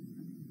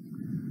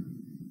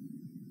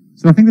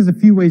 So I think there's a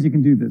few ways you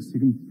can do this. You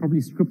can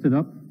probably script it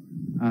up.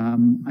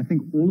 I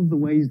think all of the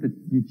ways that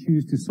you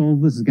choose to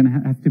solve this is going to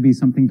have to be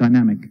something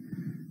dynamic.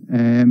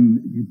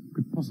 You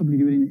could possibly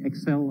do it in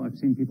Excel. I've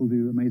seen people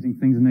do amazing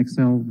things in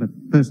Excel, but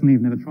personally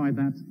I've never tried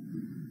that.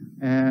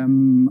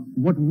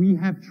 What we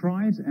have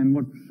tried, and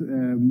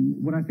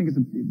what I think is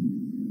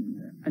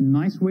a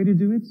nice way to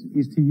do it,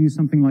 is to use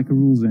something like a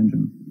rules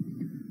engine,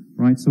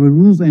 right? So a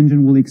rules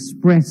engine will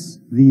express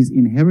these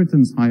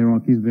inheritance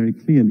hierarchies very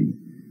clearly.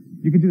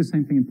 You could do the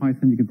same thing in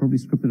Python. You could probably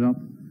script it up.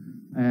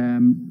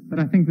 But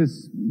I think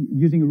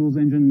using a rules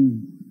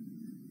engine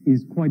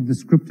is quite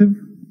descriptive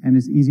and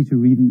is easy to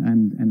read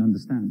and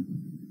understand.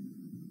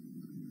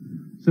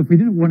 So if we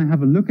didn't want to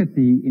have a look at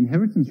the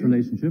inheritance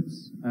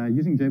relationships,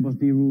 using JBoss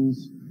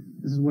D-rules,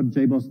 this is what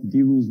JBoss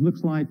D-rules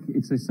looks like.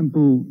 It's a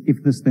simple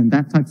if this then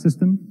that type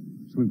system.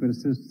 So we've got a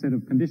set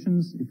of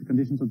conditions. If the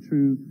conditions are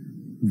true,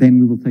 then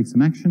we will take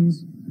some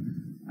actions.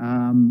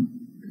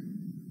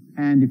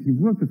 And if you've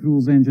worked with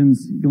rules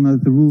engines, you'll know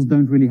that the rules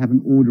don't really have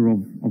an order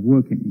of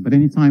working. But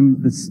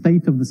anytime the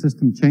state of the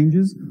system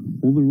changes,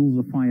 all the rules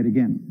are fired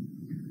again.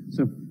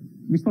 So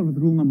we start with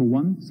rule number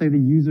one. Say the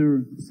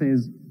user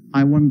says,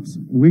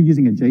 we're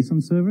using a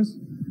JSON service,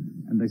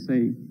 and they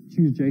say,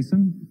 choose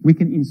JSON. We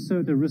can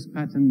insert a risk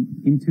pattern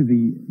into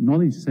the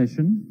knowledge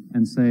session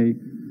and say,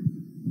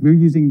 we're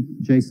using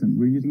JSON.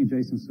 We're using a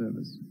JSON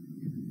service.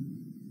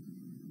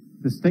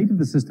 The state of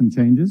the system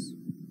changes,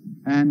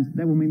 and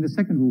that will mean the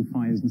second rule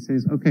fires and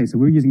says, okay, so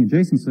we're using a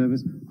JSON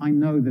service. I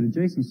know that a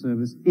JSON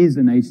service is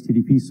an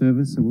HTTP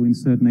service, so we'll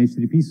insert an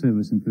HTTP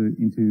service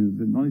into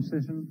the knowledge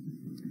session.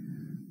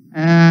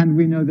 And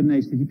we know that an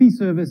HTTP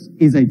service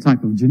is a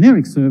type of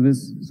generic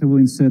service, so we'll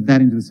insert that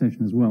into the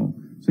session as well.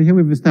 So here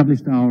we've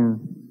established our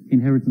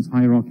inheritance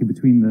hierarchy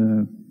between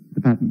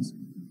the patterns.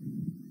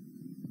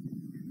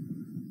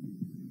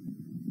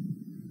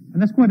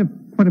 And that's quite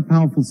a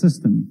powerful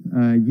system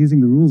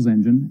using the rules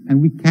engine,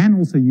 and we can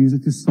also use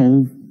it to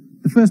solve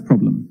the first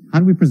problem. How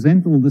do we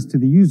present all this to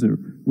the user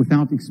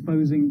without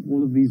exposing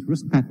all of these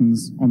risk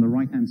patterns on the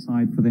right-hand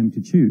side for them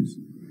to choose?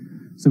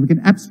 So we can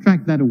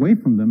abstract that away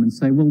from them and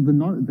say, well,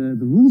 the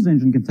rules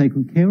engine can take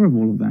care of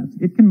all of that.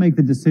 It can make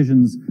the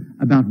decisions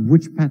about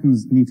which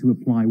patterns need to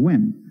apply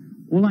when.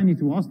 All I need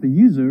to ask the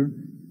user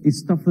is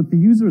stuff that the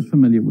user is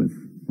familiar with,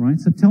 right?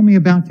 So tell me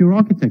about your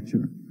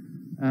architecture.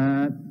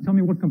 Tell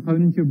me what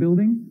component you're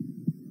building.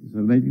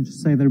 So they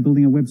just say they're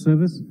building a web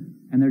service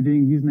and they're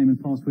doing username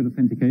and password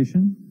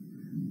authentication.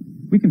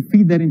 We can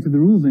feed that into the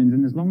rules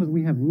engine as long as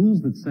we have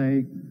rules that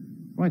say,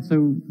 right,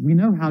 so we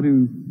know how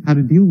to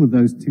deal with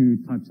those two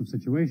types of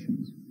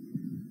situations.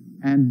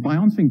 And by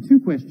answering two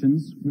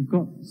questions, we've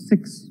got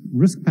 6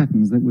 risk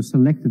patterns that were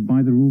selected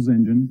by the rules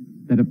engine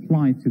that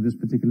apply to this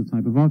particular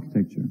type of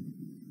architecture.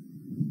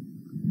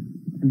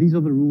 And these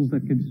are the rules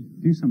that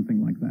could do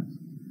something like that.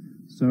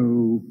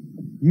 So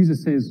user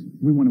says,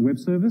 we want a web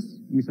service.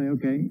 We say,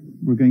 okay,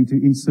 we're going to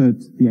insert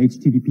the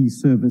HTTP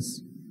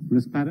service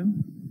risk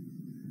pattern.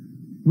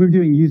 We're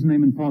doing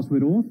username and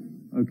password auth.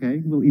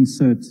 Okay, we'll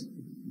insert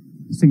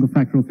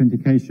single-factor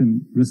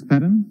authentication risk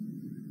pattern.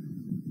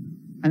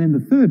 And then the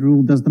third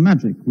rule does the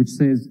magic, which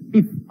says,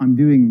 if I'm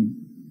doing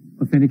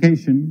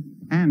authentication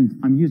and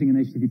I'm using an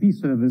HTTP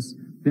service,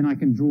 then I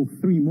can draw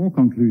 3 more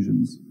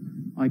conclusions.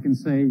 I can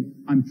say,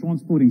 I'm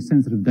transporting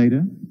sensitive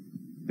data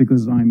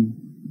because I'm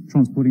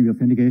transporting the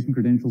authentication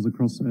credentials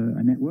across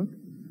a network.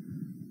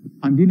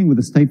 I'm dealing with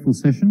a stateful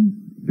session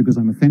because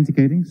I'm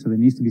authenticating, so there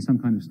needs to be some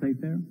kind of state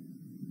there.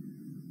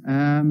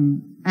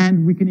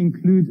 And we can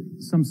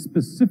include some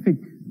specific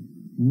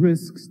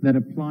risks that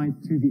apply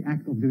to the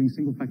act of doing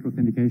single-factor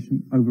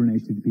authentication over an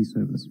HTTP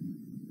service.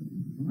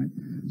 Right?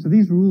 So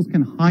these rules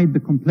can hide the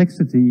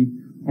complexity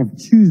of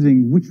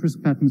choosing which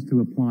risk patterns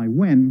to apply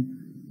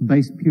when,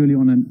 based purely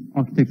on an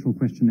architectural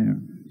questionnaire.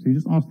 So you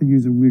just ask the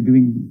user, we're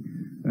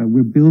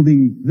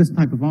building this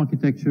type of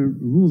architecture,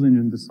 rules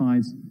engine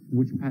decides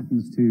which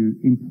patterns to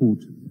import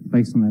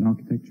based on that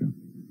architecture.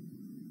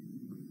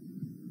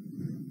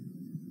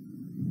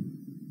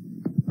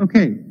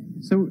 Okay,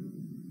 so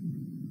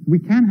we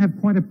can have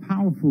quite a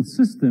powerful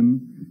system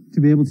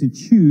to be able to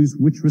choose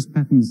which risk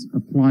patterns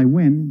apply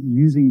when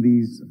using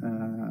these,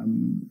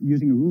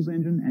 using a rules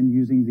engine and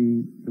using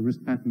the risk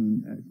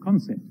pattern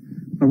concept.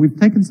 But we've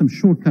taken some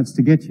shortcuts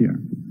to get here.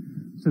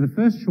 So the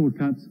first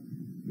shortcut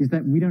is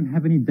that we don't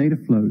have any data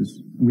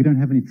flows. We don't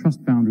have any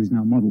trust boundaries in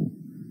our model.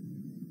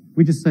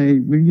 We just say,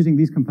 we're using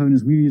these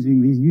components, we're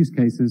using these use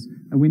cases,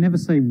 and we never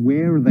say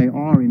where they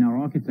are in our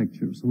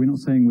architecture. So we're not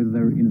saying whether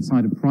they're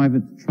inside a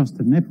private,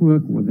 trusted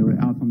network or they're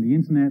out on the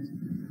internet.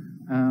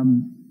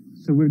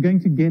 So we're going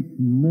to get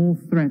more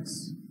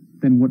threats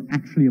than what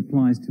actually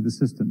applies to the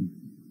system,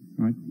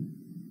 right?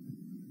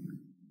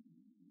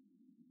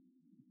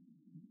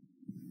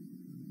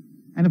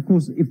 And of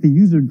course, if the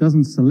user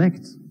doesn't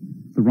select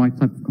the right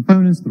type of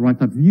components, the right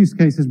type of use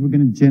cases, we're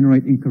going to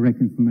generate incorrect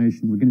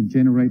information. We're going to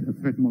generate a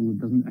threat model that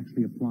doesn't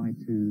actually apply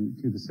to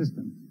the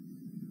system.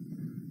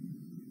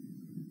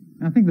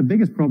 And I think the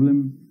biggest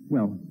problem,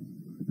 well,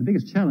 the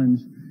biggest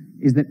challenge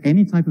is that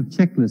any type of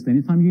checklist,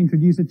 anytime you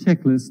introduce a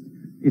checklist,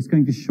 it's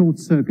going to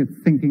short-circuit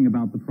thinking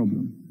about the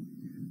problem.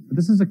 But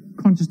this is a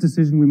conscious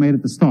decision we made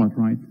at the start,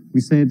 right?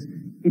 We said,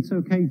 it's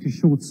okay to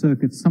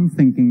short-circuit some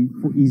thinking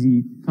for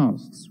easy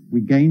tasks. We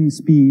gain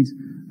speed,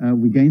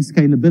 we gain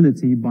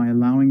scalability by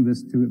allowing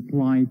this to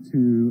apply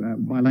to,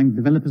 by allowing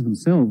developers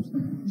themselves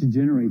to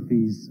generate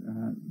these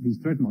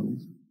threat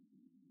models.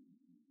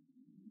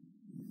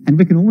 And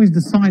we can always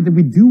decide that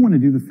we do want to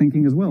do the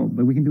thinking as well,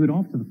 but we can do it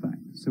after the fact.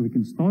 So we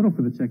can start off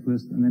with a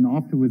checklist, and then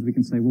afterwards we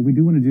can say, well, we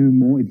do want to do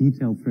more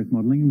detailed threat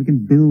modeling, and we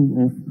can build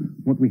off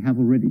what we have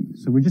already.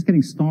 So we're just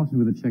getting started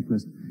with a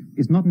checklist.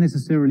 It's not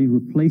necessarily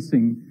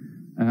replacing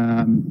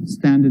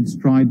standard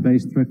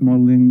stride-based threat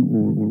modeling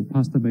or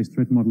pasta-based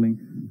threat modeling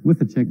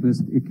with a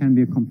checklist. It can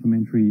be a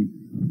complementary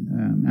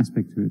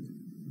aspect to it.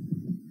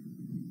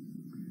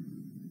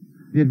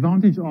 The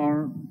advantage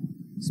are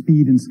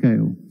speed and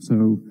scale.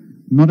 So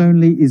not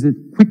only is it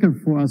quicker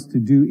for us to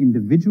do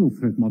individual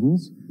threat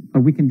models,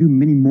 but we can do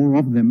many more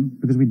of them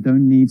because we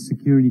don't need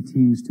security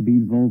teams to be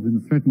involved in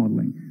the threat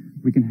modeling.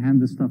 We can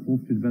hand this stuff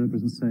off to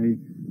developers and say,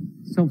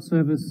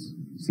 self-service,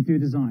 secure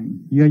design.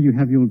 Here you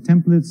have your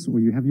templates or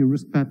you have your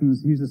risk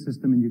patterns, use the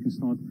system and you can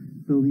start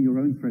building your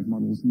own threat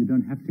models and you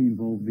don't have to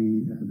involve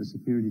the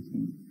security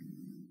team.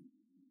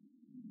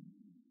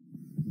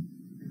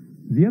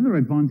 The other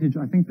advantage,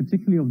 I think,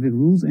 particularly of the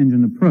rules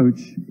engine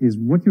approach, is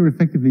what you're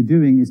effectively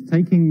doing is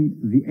taking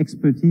the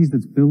expertise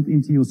that's built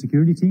into your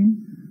security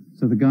team,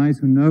 so the guys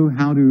who know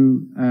how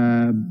to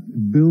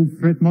build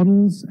threat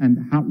models and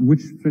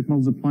which threat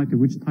models apply to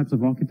which types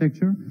of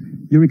architecture,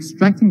 you're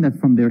extracting that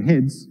from their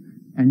heads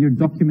and you're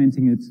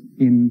documenting it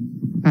in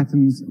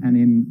patterns and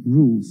in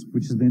rules,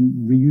 which is then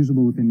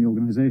reusable within the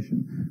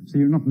organization. So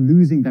you're not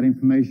losing that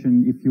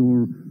information if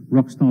your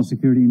rockstar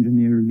security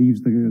engineer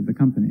leaves the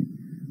company.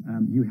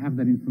 You have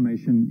that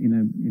information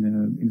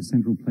in a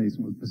central place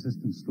or a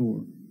persistent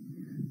store,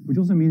 which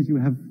also means you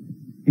have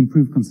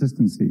improved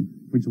consistency,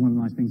 which is one of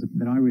the nice things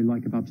that I really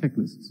like about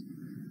checklists,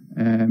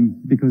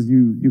 because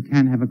you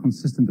can have a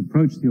consistent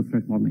approach to your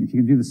threat modeling. If you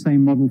can do the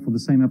same model for the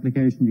same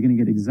application, you're going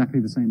to get exactly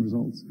the same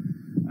results.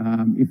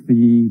 If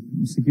the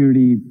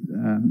security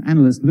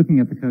analyst looking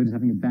at the code is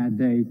having a bad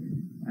day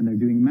and they're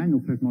doing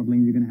manual threat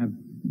modeling, you're going to have,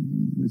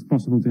 it's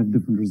possible to have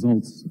different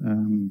results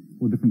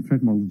or different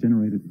threat models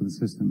generated for the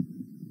system.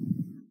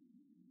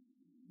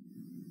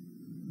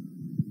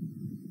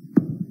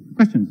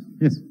 Questions?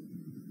 Yes.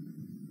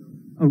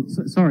 Oh,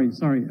 sorry.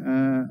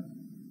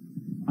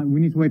 We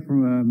need to wait for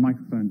a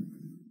microphone.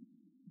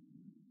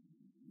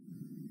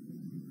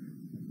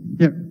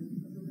 Yeah.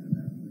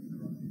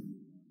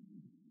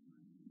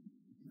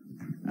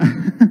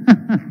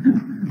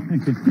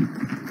 Thank you.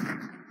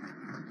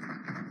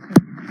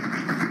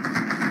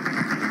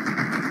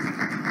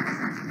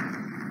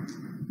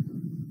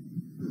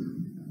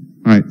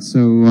 All right, so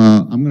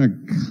I'm going to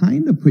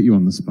kind of put you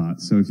on the spot.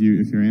 So if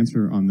your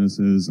answer on this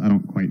is I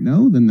don't quite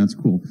know, then that's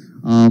cool.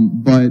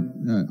 But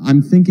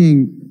I'm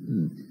thinking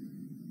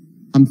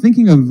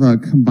of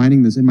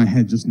combining this in my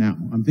head just now.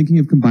 I'm thinking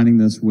of combining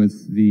this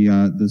with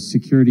the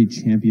security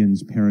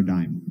champions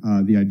paradigm.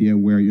 The idea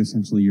where you're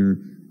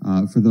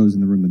for those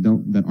in the room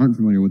that aren't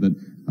familiar with it,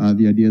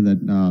 the idea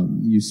that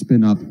you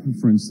spin up,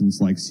 for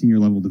instance, like senior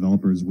level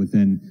developers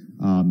within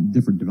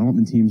different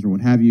development teams or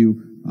what have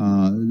you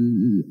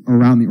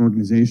around the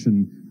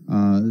organization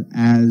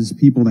as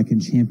people that can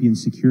champion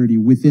security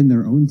within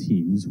their own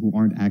teams who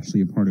aren't actually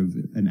a part of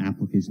an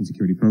application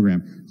security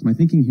program. So my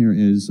thinking here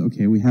is,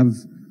 okay, we have,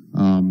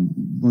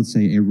 let's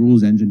say, a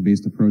rules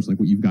engine-based approach like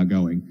what you've got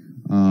going,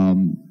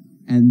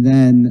 and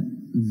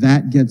then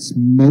that gets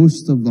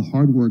most of the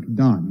hard work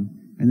done.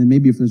 And then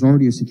maybe if there's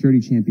already a security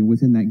champion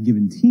within that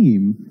given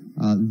team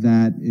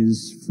that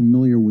is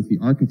familiar with the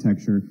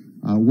architecture,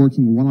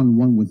 working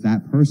one-on-one with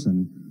that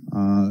person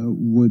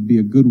would be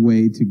a good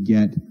way to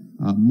get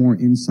more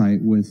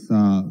insight with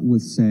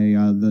say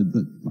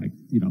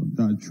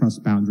the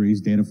trust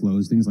boundaries, data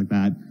flows, things like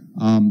that.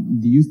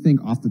 Do you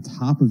think off the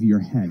top of your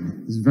head,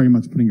 this is very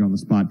much putting you on the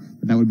spot,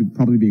 that would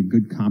probably be a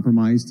good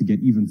compromise to get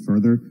even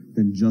further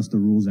than just a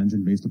rules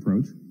engine based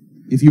approach,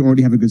 if you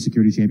already have a good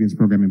security champions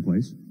program in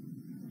place?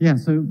 Yeah,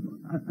 so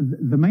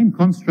the main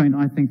constraint,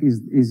 I think,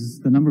 is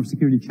the number of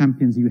security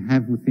champions you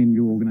have within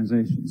your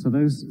organization. So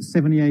those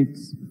 78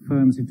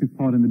 firms who took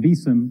part in the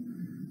BSIM,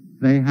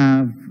 they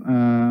have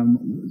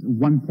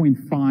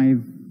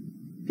 1.5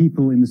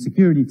 people in the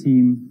security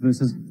team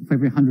versus for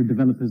every 100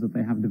 developers that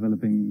they have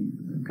developing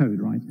code,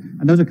 right?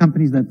 And those are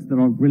companies that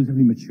are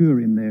relatively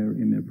mature in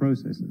their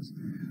processes.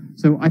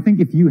 So I think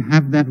if you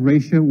have that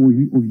ratio, or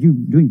you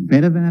doing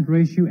better than that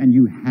ratio, and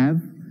you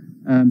have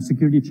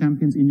security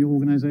champions in your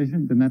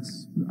organization, then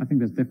I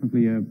think that's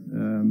definitely a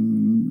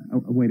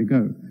way to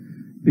go.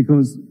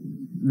 Because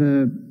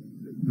the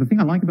thing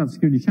I like about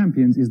security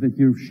champions is that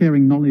you're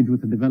sharing knowledge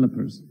with the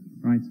developers,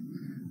 right?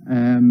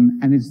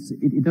 And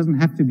it doesn't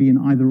have to be an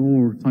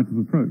either-or type of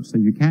approach. So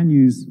you can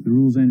use the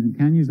rules engine, you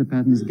can use the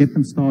patterns, get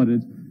them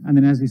started, and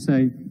then, as you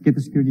say, get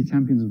the security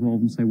champions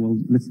involved and say, well,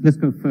 let's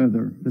go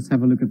further. Let's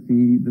have a look at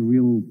the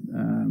real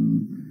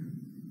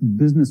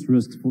business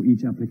risks for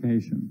each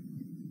application.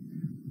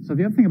 So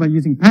the other thing about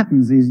using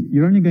patterns is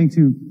you're only going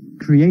to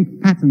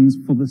create patterns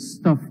for the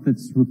stuff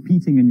that's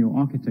repeating in your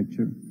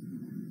architecture.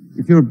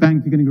 If you're a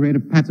bank, you're going to create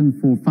a pattern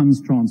for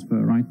funds transfer,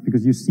 right?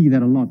 Because you see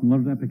that a lot. A lot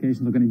of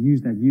applications are going to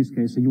use that use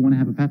case, so you want to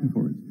have a pattern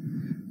for it.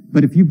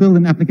 But if you build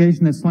an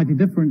application that's slightly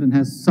different and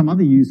has some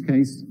other use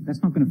case,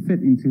 that's not going to fit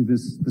into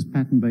this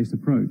pattern-based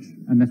approach.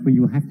 And that's where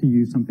you'll have to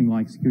use something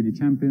like security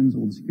champions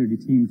or the security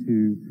team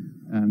to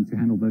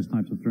handle those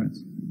types of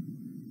threats.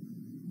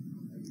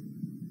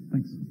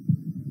 Thanks.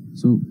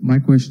 So my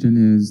question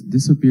is,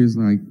 this appears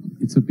like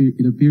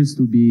it appears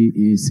to be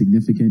a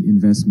significant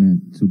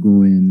investment to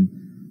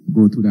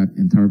go through that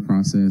entire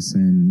process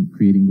and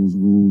creating those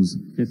rules.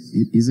 Yes.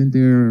 Isn't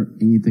there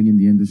anything in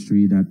the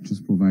industry that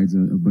just provides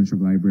a bunch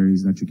of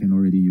libraries that you can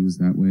already use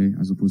that way,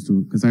 as opposed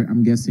to, because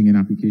I'm guessing an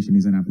application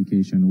is an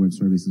application, a web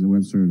service is a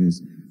web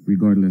service,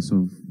 regardless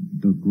of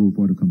the group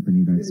or the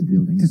company that's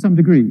building it? To some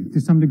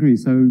degree.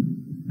 So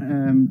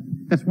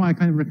that's why I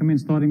kind of recommend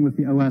starting with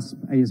the OWASP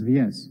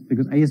ASVS,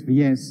 because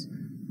ASVS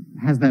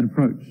has that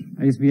approach.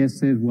 ASVS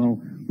says,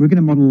 well, we're going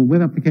to model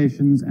web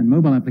applications and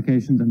mobile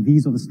applications, and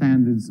these are the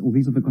standards, or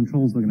these are the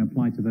controls that are going to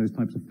apply to those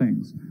types of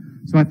things.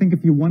 So I think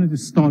if you wanted to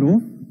start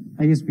off,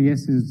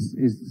 ASVS is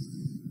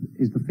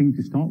the thing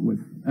to start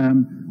with.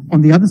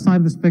 On the other side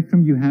of the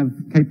spectrum, you have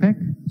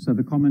KPEC, so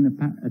the Common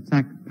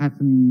Attack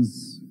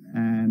Patterns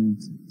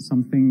and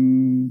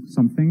something.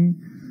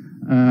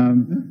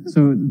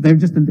 So they're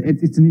just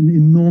it's an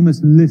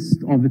enormous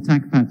list of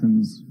attack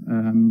patterns.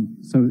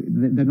 So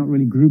they're not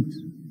really grouped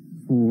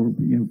for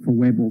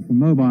web or for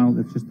mobile.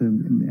 It's just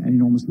an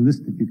enormous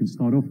list that you can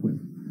start off with.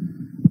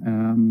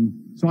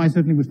 So I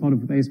certainly would start off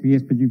with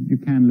ASVS, but you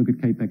can look at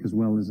KPEC as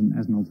well as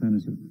an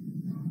alternative.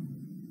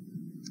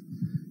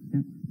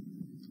 Yeah.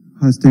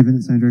 Hi, Stephen.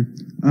 It's Andrew.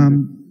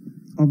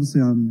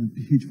 Obviously, I'm a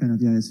huge fan of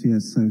the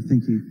ASVS, so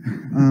thank you.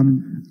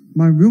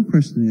 My real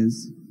question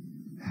is,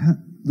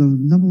 the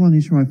number one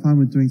issue I find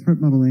with doing threat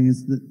modeling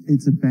is that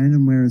it's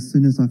abandonware as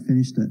soon as I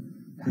finished it.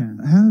 Yeah.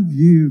 How have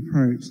you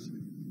approached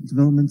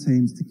development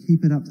teams to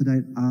keep it up to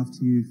date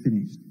after you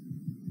finished?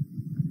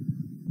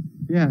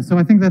 Yeah, so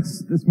I think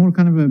that's more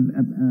kind of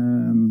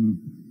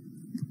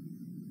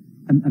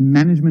a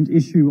management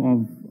issue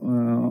of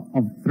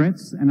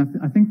threats, and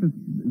I think that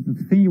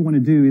the thing you want to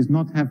do is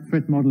not have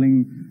threat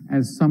modeling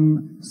as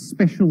some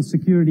special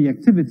security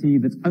activity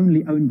that's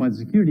only owned by the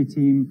security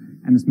team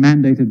and is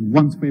mandated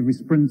once for every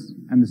sprint,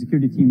 and the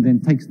security team then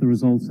takes the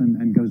results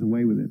and goes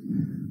away with it.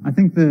 I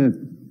think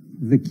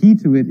the key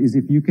to it is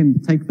if you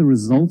can take the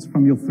results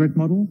from your threat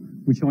model,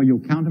 which are your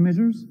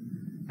countermeasures,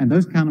 and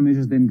those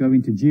countermeasures then go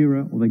into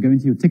Jira or they go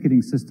into your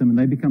ticketing system, and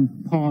they become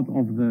part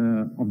of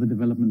the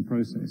development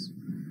process.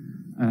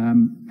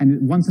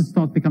 And once it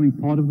starts becoming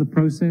part of the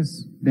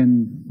process,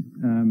 then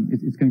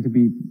it's going to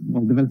be,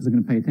 well, developers are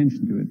going to pay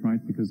attention to it, right?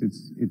 Because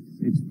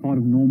it's part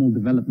of normal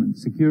development.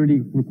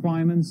 Security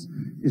requirements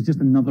is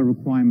just another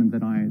requirement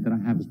that I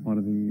have as part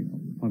of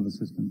the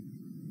system.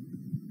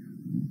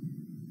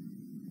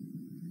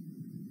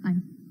 Hi,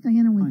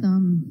 Diana with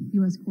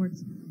U.S.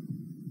 Courts.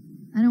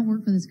 I don't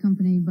work for this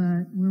company,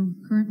 but we're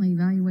currently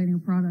evaluating a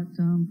product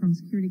from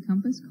Security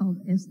Compass called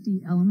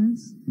SD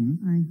Elements.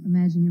 Mm-hmm. I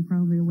imagine you're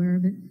probably aware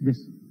of it.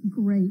 Yes.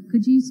 Great.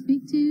 Could you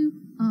speak to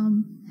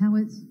how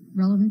it's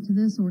relevant to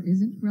this or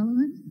isn't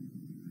relevant?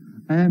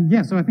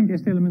 Yeah, so I think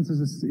SD Elements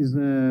uses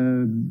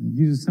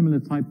a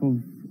similar type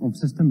of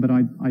system, but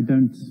I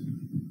don't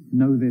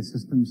know their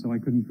system, so I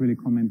couldn't really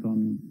comment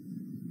on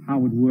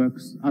how it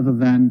works, other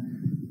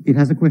than it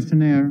has a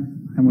questionnaire,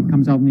 and what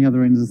comes out on the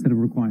other end is a set of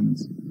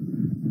requirements.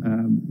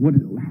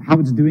 How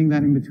it's doing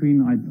that in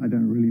between, I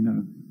don't really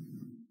know.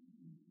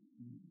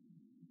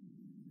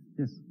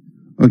 Yes.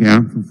 Okay,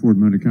 I'm from Ford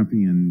Motor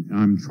Company, and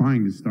I'm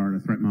trying to start a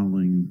threat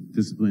modeling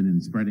discipline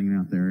and spreading it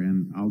out there,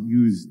 and I'll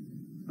use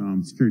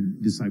security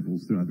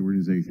disciples throughout the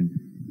organization.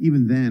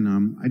 Even then,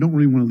 I don't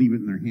really want to leave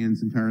it in their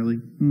hands entirely,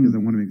 because I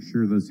want to make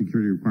sure those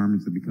security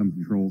requirements that become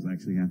controls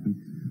actually happen.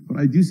 But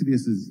I do see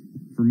this as,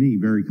 for me,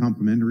 very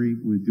complementary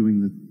with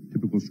doing the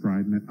typical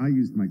Stride, and I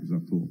use the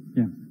Microsoft tool.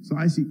 Yeah. So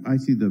I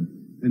see the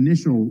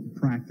initial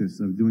practice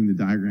of doing the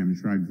diagram in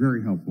Stride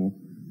very helpful,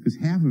 because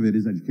half of it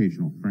is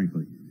educational,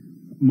 frankly.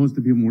 Most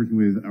of the people working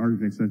with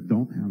architects that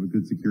don't have a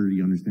good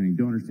security understanding,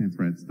 don't understand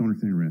threats, don't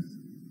understand risks.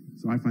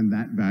 So I find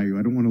that value.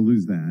 I don't want to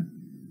lose that.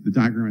 The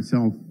diagram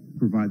itself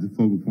provides a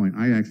focal point.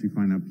 I actually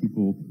find out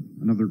people,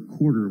 another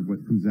quarter of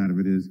what comes out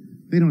of it is,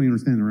 they don't even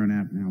understand their own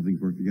app and how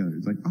things work together.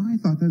 It's like, oh, I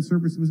thought that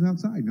service was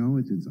outside. No,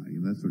 it's inside,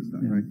 that sort of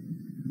stuff, right?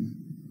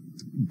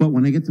 But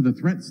when I get to the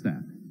threat stack,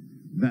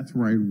 that's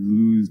where I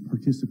lose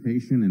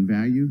participation and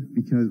value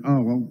because,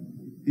 oh, well,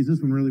 is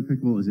this one really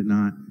applicable? Is it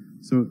not?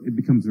 So it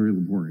becomes very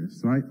laborious.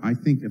 So I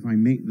think if I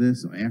make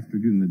this after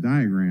doing the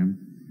diagram,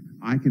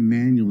 I can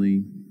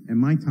manually, and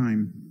my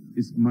time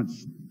is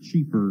much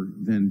cheaper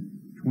than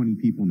 20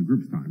 people in the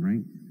group's time,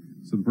 right?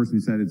 So the person who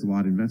said it's a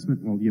lot of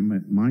investment, well, yeah,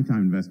 my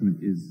time investment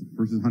is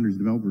versus hundreds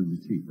of developers is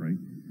cheap, right?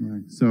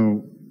 Right.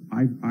 So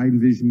I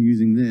envision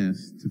using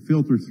this to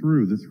filter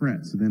through the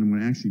threats. So then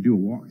when I actually do a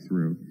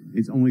walkthrough,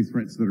 it's only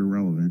threats that are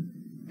relevant,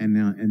 and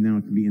now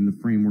it can be in the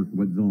framework of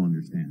what they'll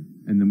understand.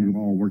 And then we're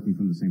all working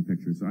from the same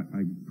picture. So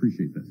I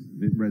appreciate this.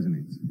 It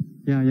resonates.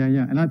 Yeah.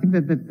 And I think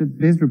that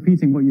there's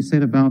repeating what you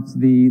said about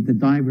the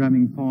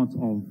diagramming part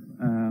of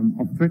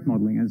threat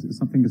modeling as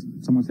something that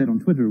someone said on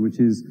Twitter, which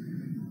is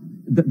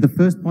the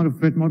first part of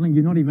threat modeling,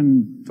 you're not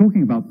even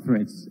talking about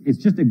threats. It's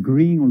just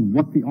agreeing on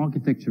what the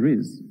architecture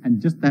is.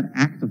 And just that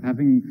act of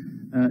having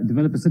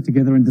developers sit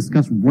together and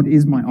discuss what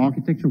is my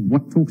architecture,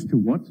 what talks to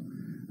what,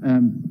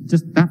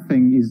 just that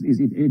thing is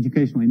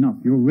educational enough.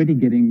 You're already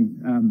getting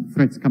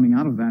threats coming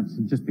out of that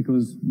just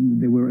because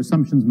there were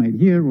assumptions made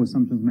here or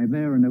assumptions made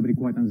there and nobody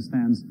quite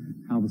understands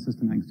how the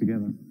system hangs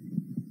together.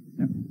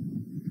 Yeah.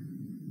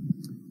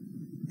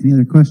 Any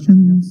other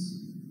questions?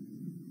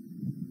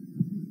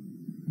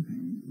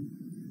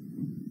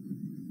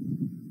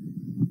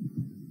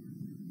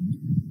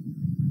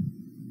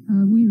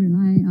 We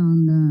rely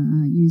on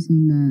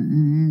using the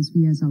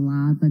ASVS a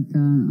lot, but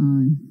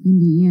in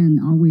the end,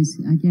 always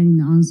getting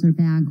the answer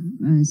back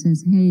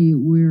says, hey,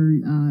 we're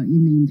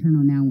in the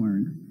internal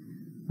network.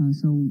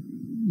 So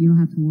you don't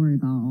have to worry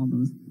about all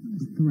those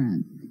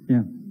threats.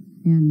 Yeah.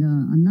 And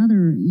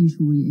another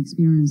issue we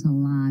experience a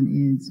lot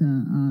is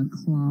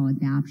cloud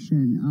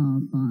adoption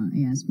of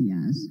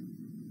ASVS.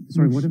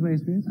 Sorry, what is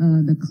ASVS?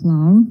 The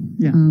cloud.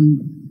 Yeah.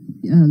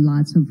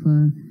 Lots of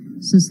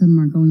systems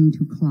are going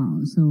to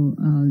cloud. So,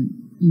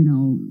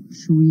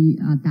 should we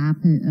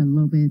adapt it a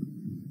little bit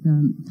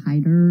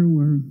tighter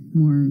or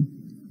more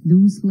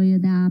loosely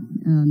adapt?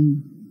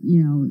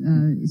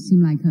 It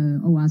seems like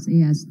OWASP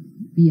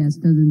ASVS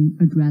doesn't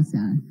address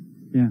that.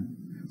 Yeah.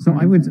 So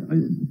I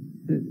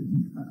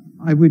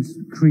would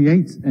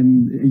create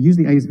and use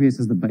the ASVS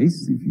as the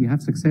base if you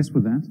have success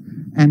with that,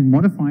 and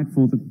modify it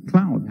for the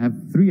cloud. Have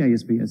 3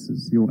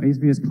 ASVSs: your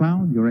ASVS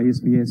cloud, your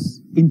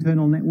ASVS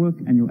internal network,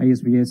 and your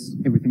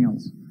ASVS everything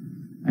else.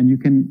 And you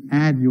can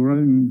add your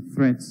own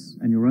threats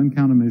and your own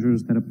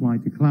countermeasures that apply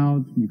to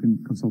cloud. You can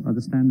consult other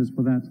standards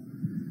for that.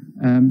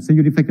 So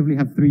you'd effectively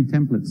have 3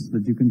 templates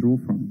that you can draw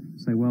from.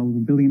 Say, well,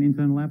 we're building an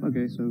internal app.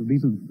 Okay, so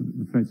these are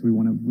the threats we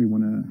want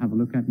to have a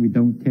look at. We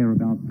don't care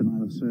about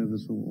denial of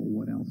service or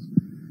what else.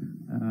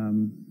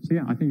 So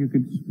yeah, I think you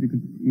could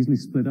easily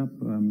split up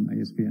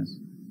ASVS.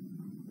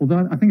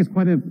 Although I think it's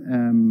quite a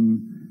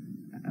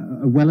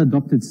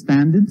well-adopted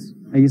standard,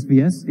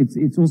 ASVS.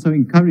 It's also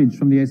encouraged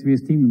from the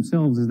ASVS team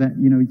themselves is that,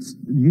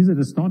 use it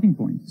as a starting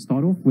point.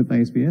 Start off with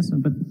ASVS,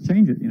 but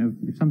change it.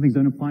 If some things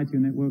don't apply to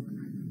your network,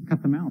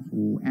 cut them out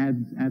or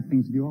add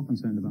things that you are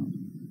concerned about.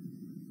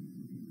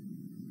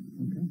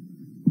 Okay.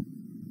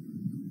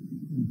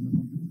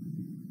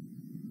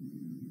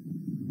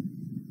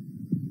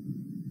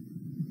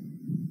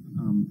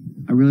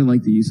 I really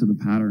like the use of the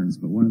patterns,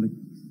 but one of the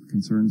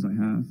concerns I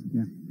have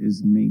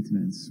is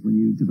maintenance. When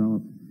you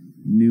develop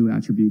new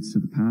attributes to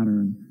the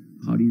pattern,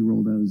 how do you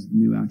roll those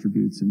new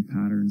attributes and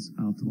patterns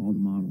out to all the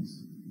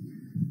models?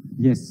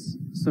 Yes.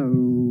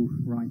 So,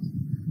 right.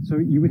 So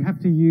you would have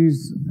to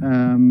use,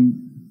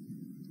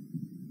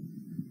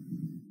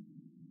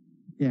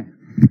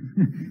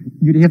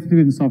 you'd have to do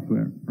it in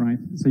software, right?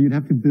 So you'd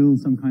have to build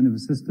some kind of a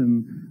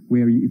system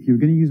where if you're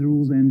going to use a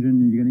rules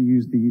engine, you're going to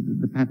use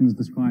the patterns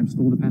described,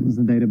 store the patterns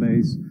in the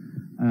database,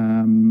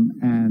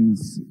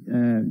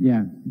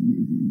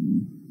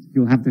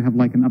 you'll have to have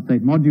like an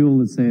update module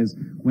that says,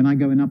 when I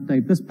go and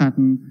update this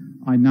pattern,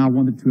 I now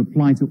want it to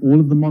apply to all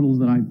of the models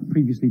that I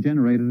previously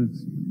generated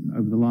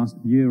over the last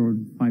year or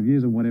 5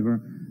 years or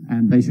whatever,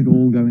 and they should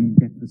all go and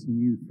get this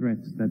new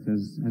threat that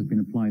has been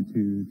applied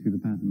to the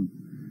pattern.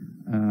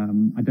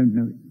 I don't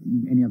know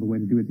any other way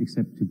to do it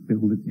except to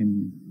build it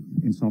in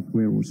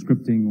software or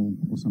scripting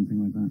or something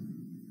like that.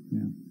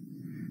 Yeah.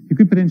 You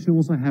could potentially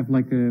also have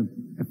like a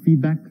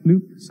feedback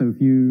loop. So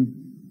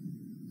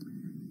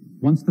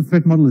once the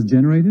threat model is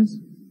generated,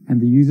 and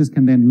the users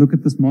can then look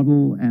at this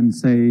model and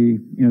say,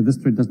 this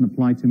threat doesn't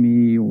apply to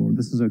me, or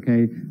this is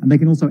okay. And they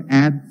can also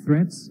add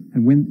threats.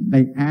 And when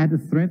they add a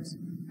threat,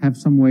 have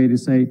some way to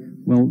say,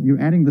 well, you're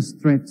adding this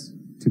threat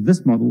to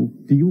this model.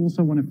 Do you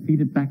also want to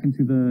feed it back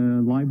into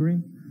the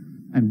library?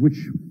 And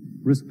which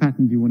risk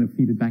pattern do you want to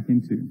feed it back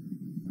into?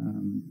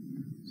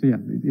 So yeah,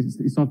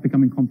 it starts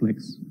becoming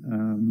complex,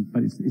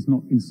 but it's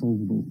not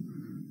insolvable.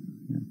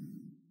 Yeah.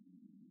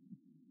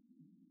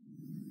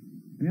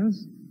 Any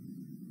others?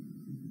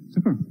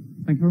 Super.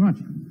 Thank you very much.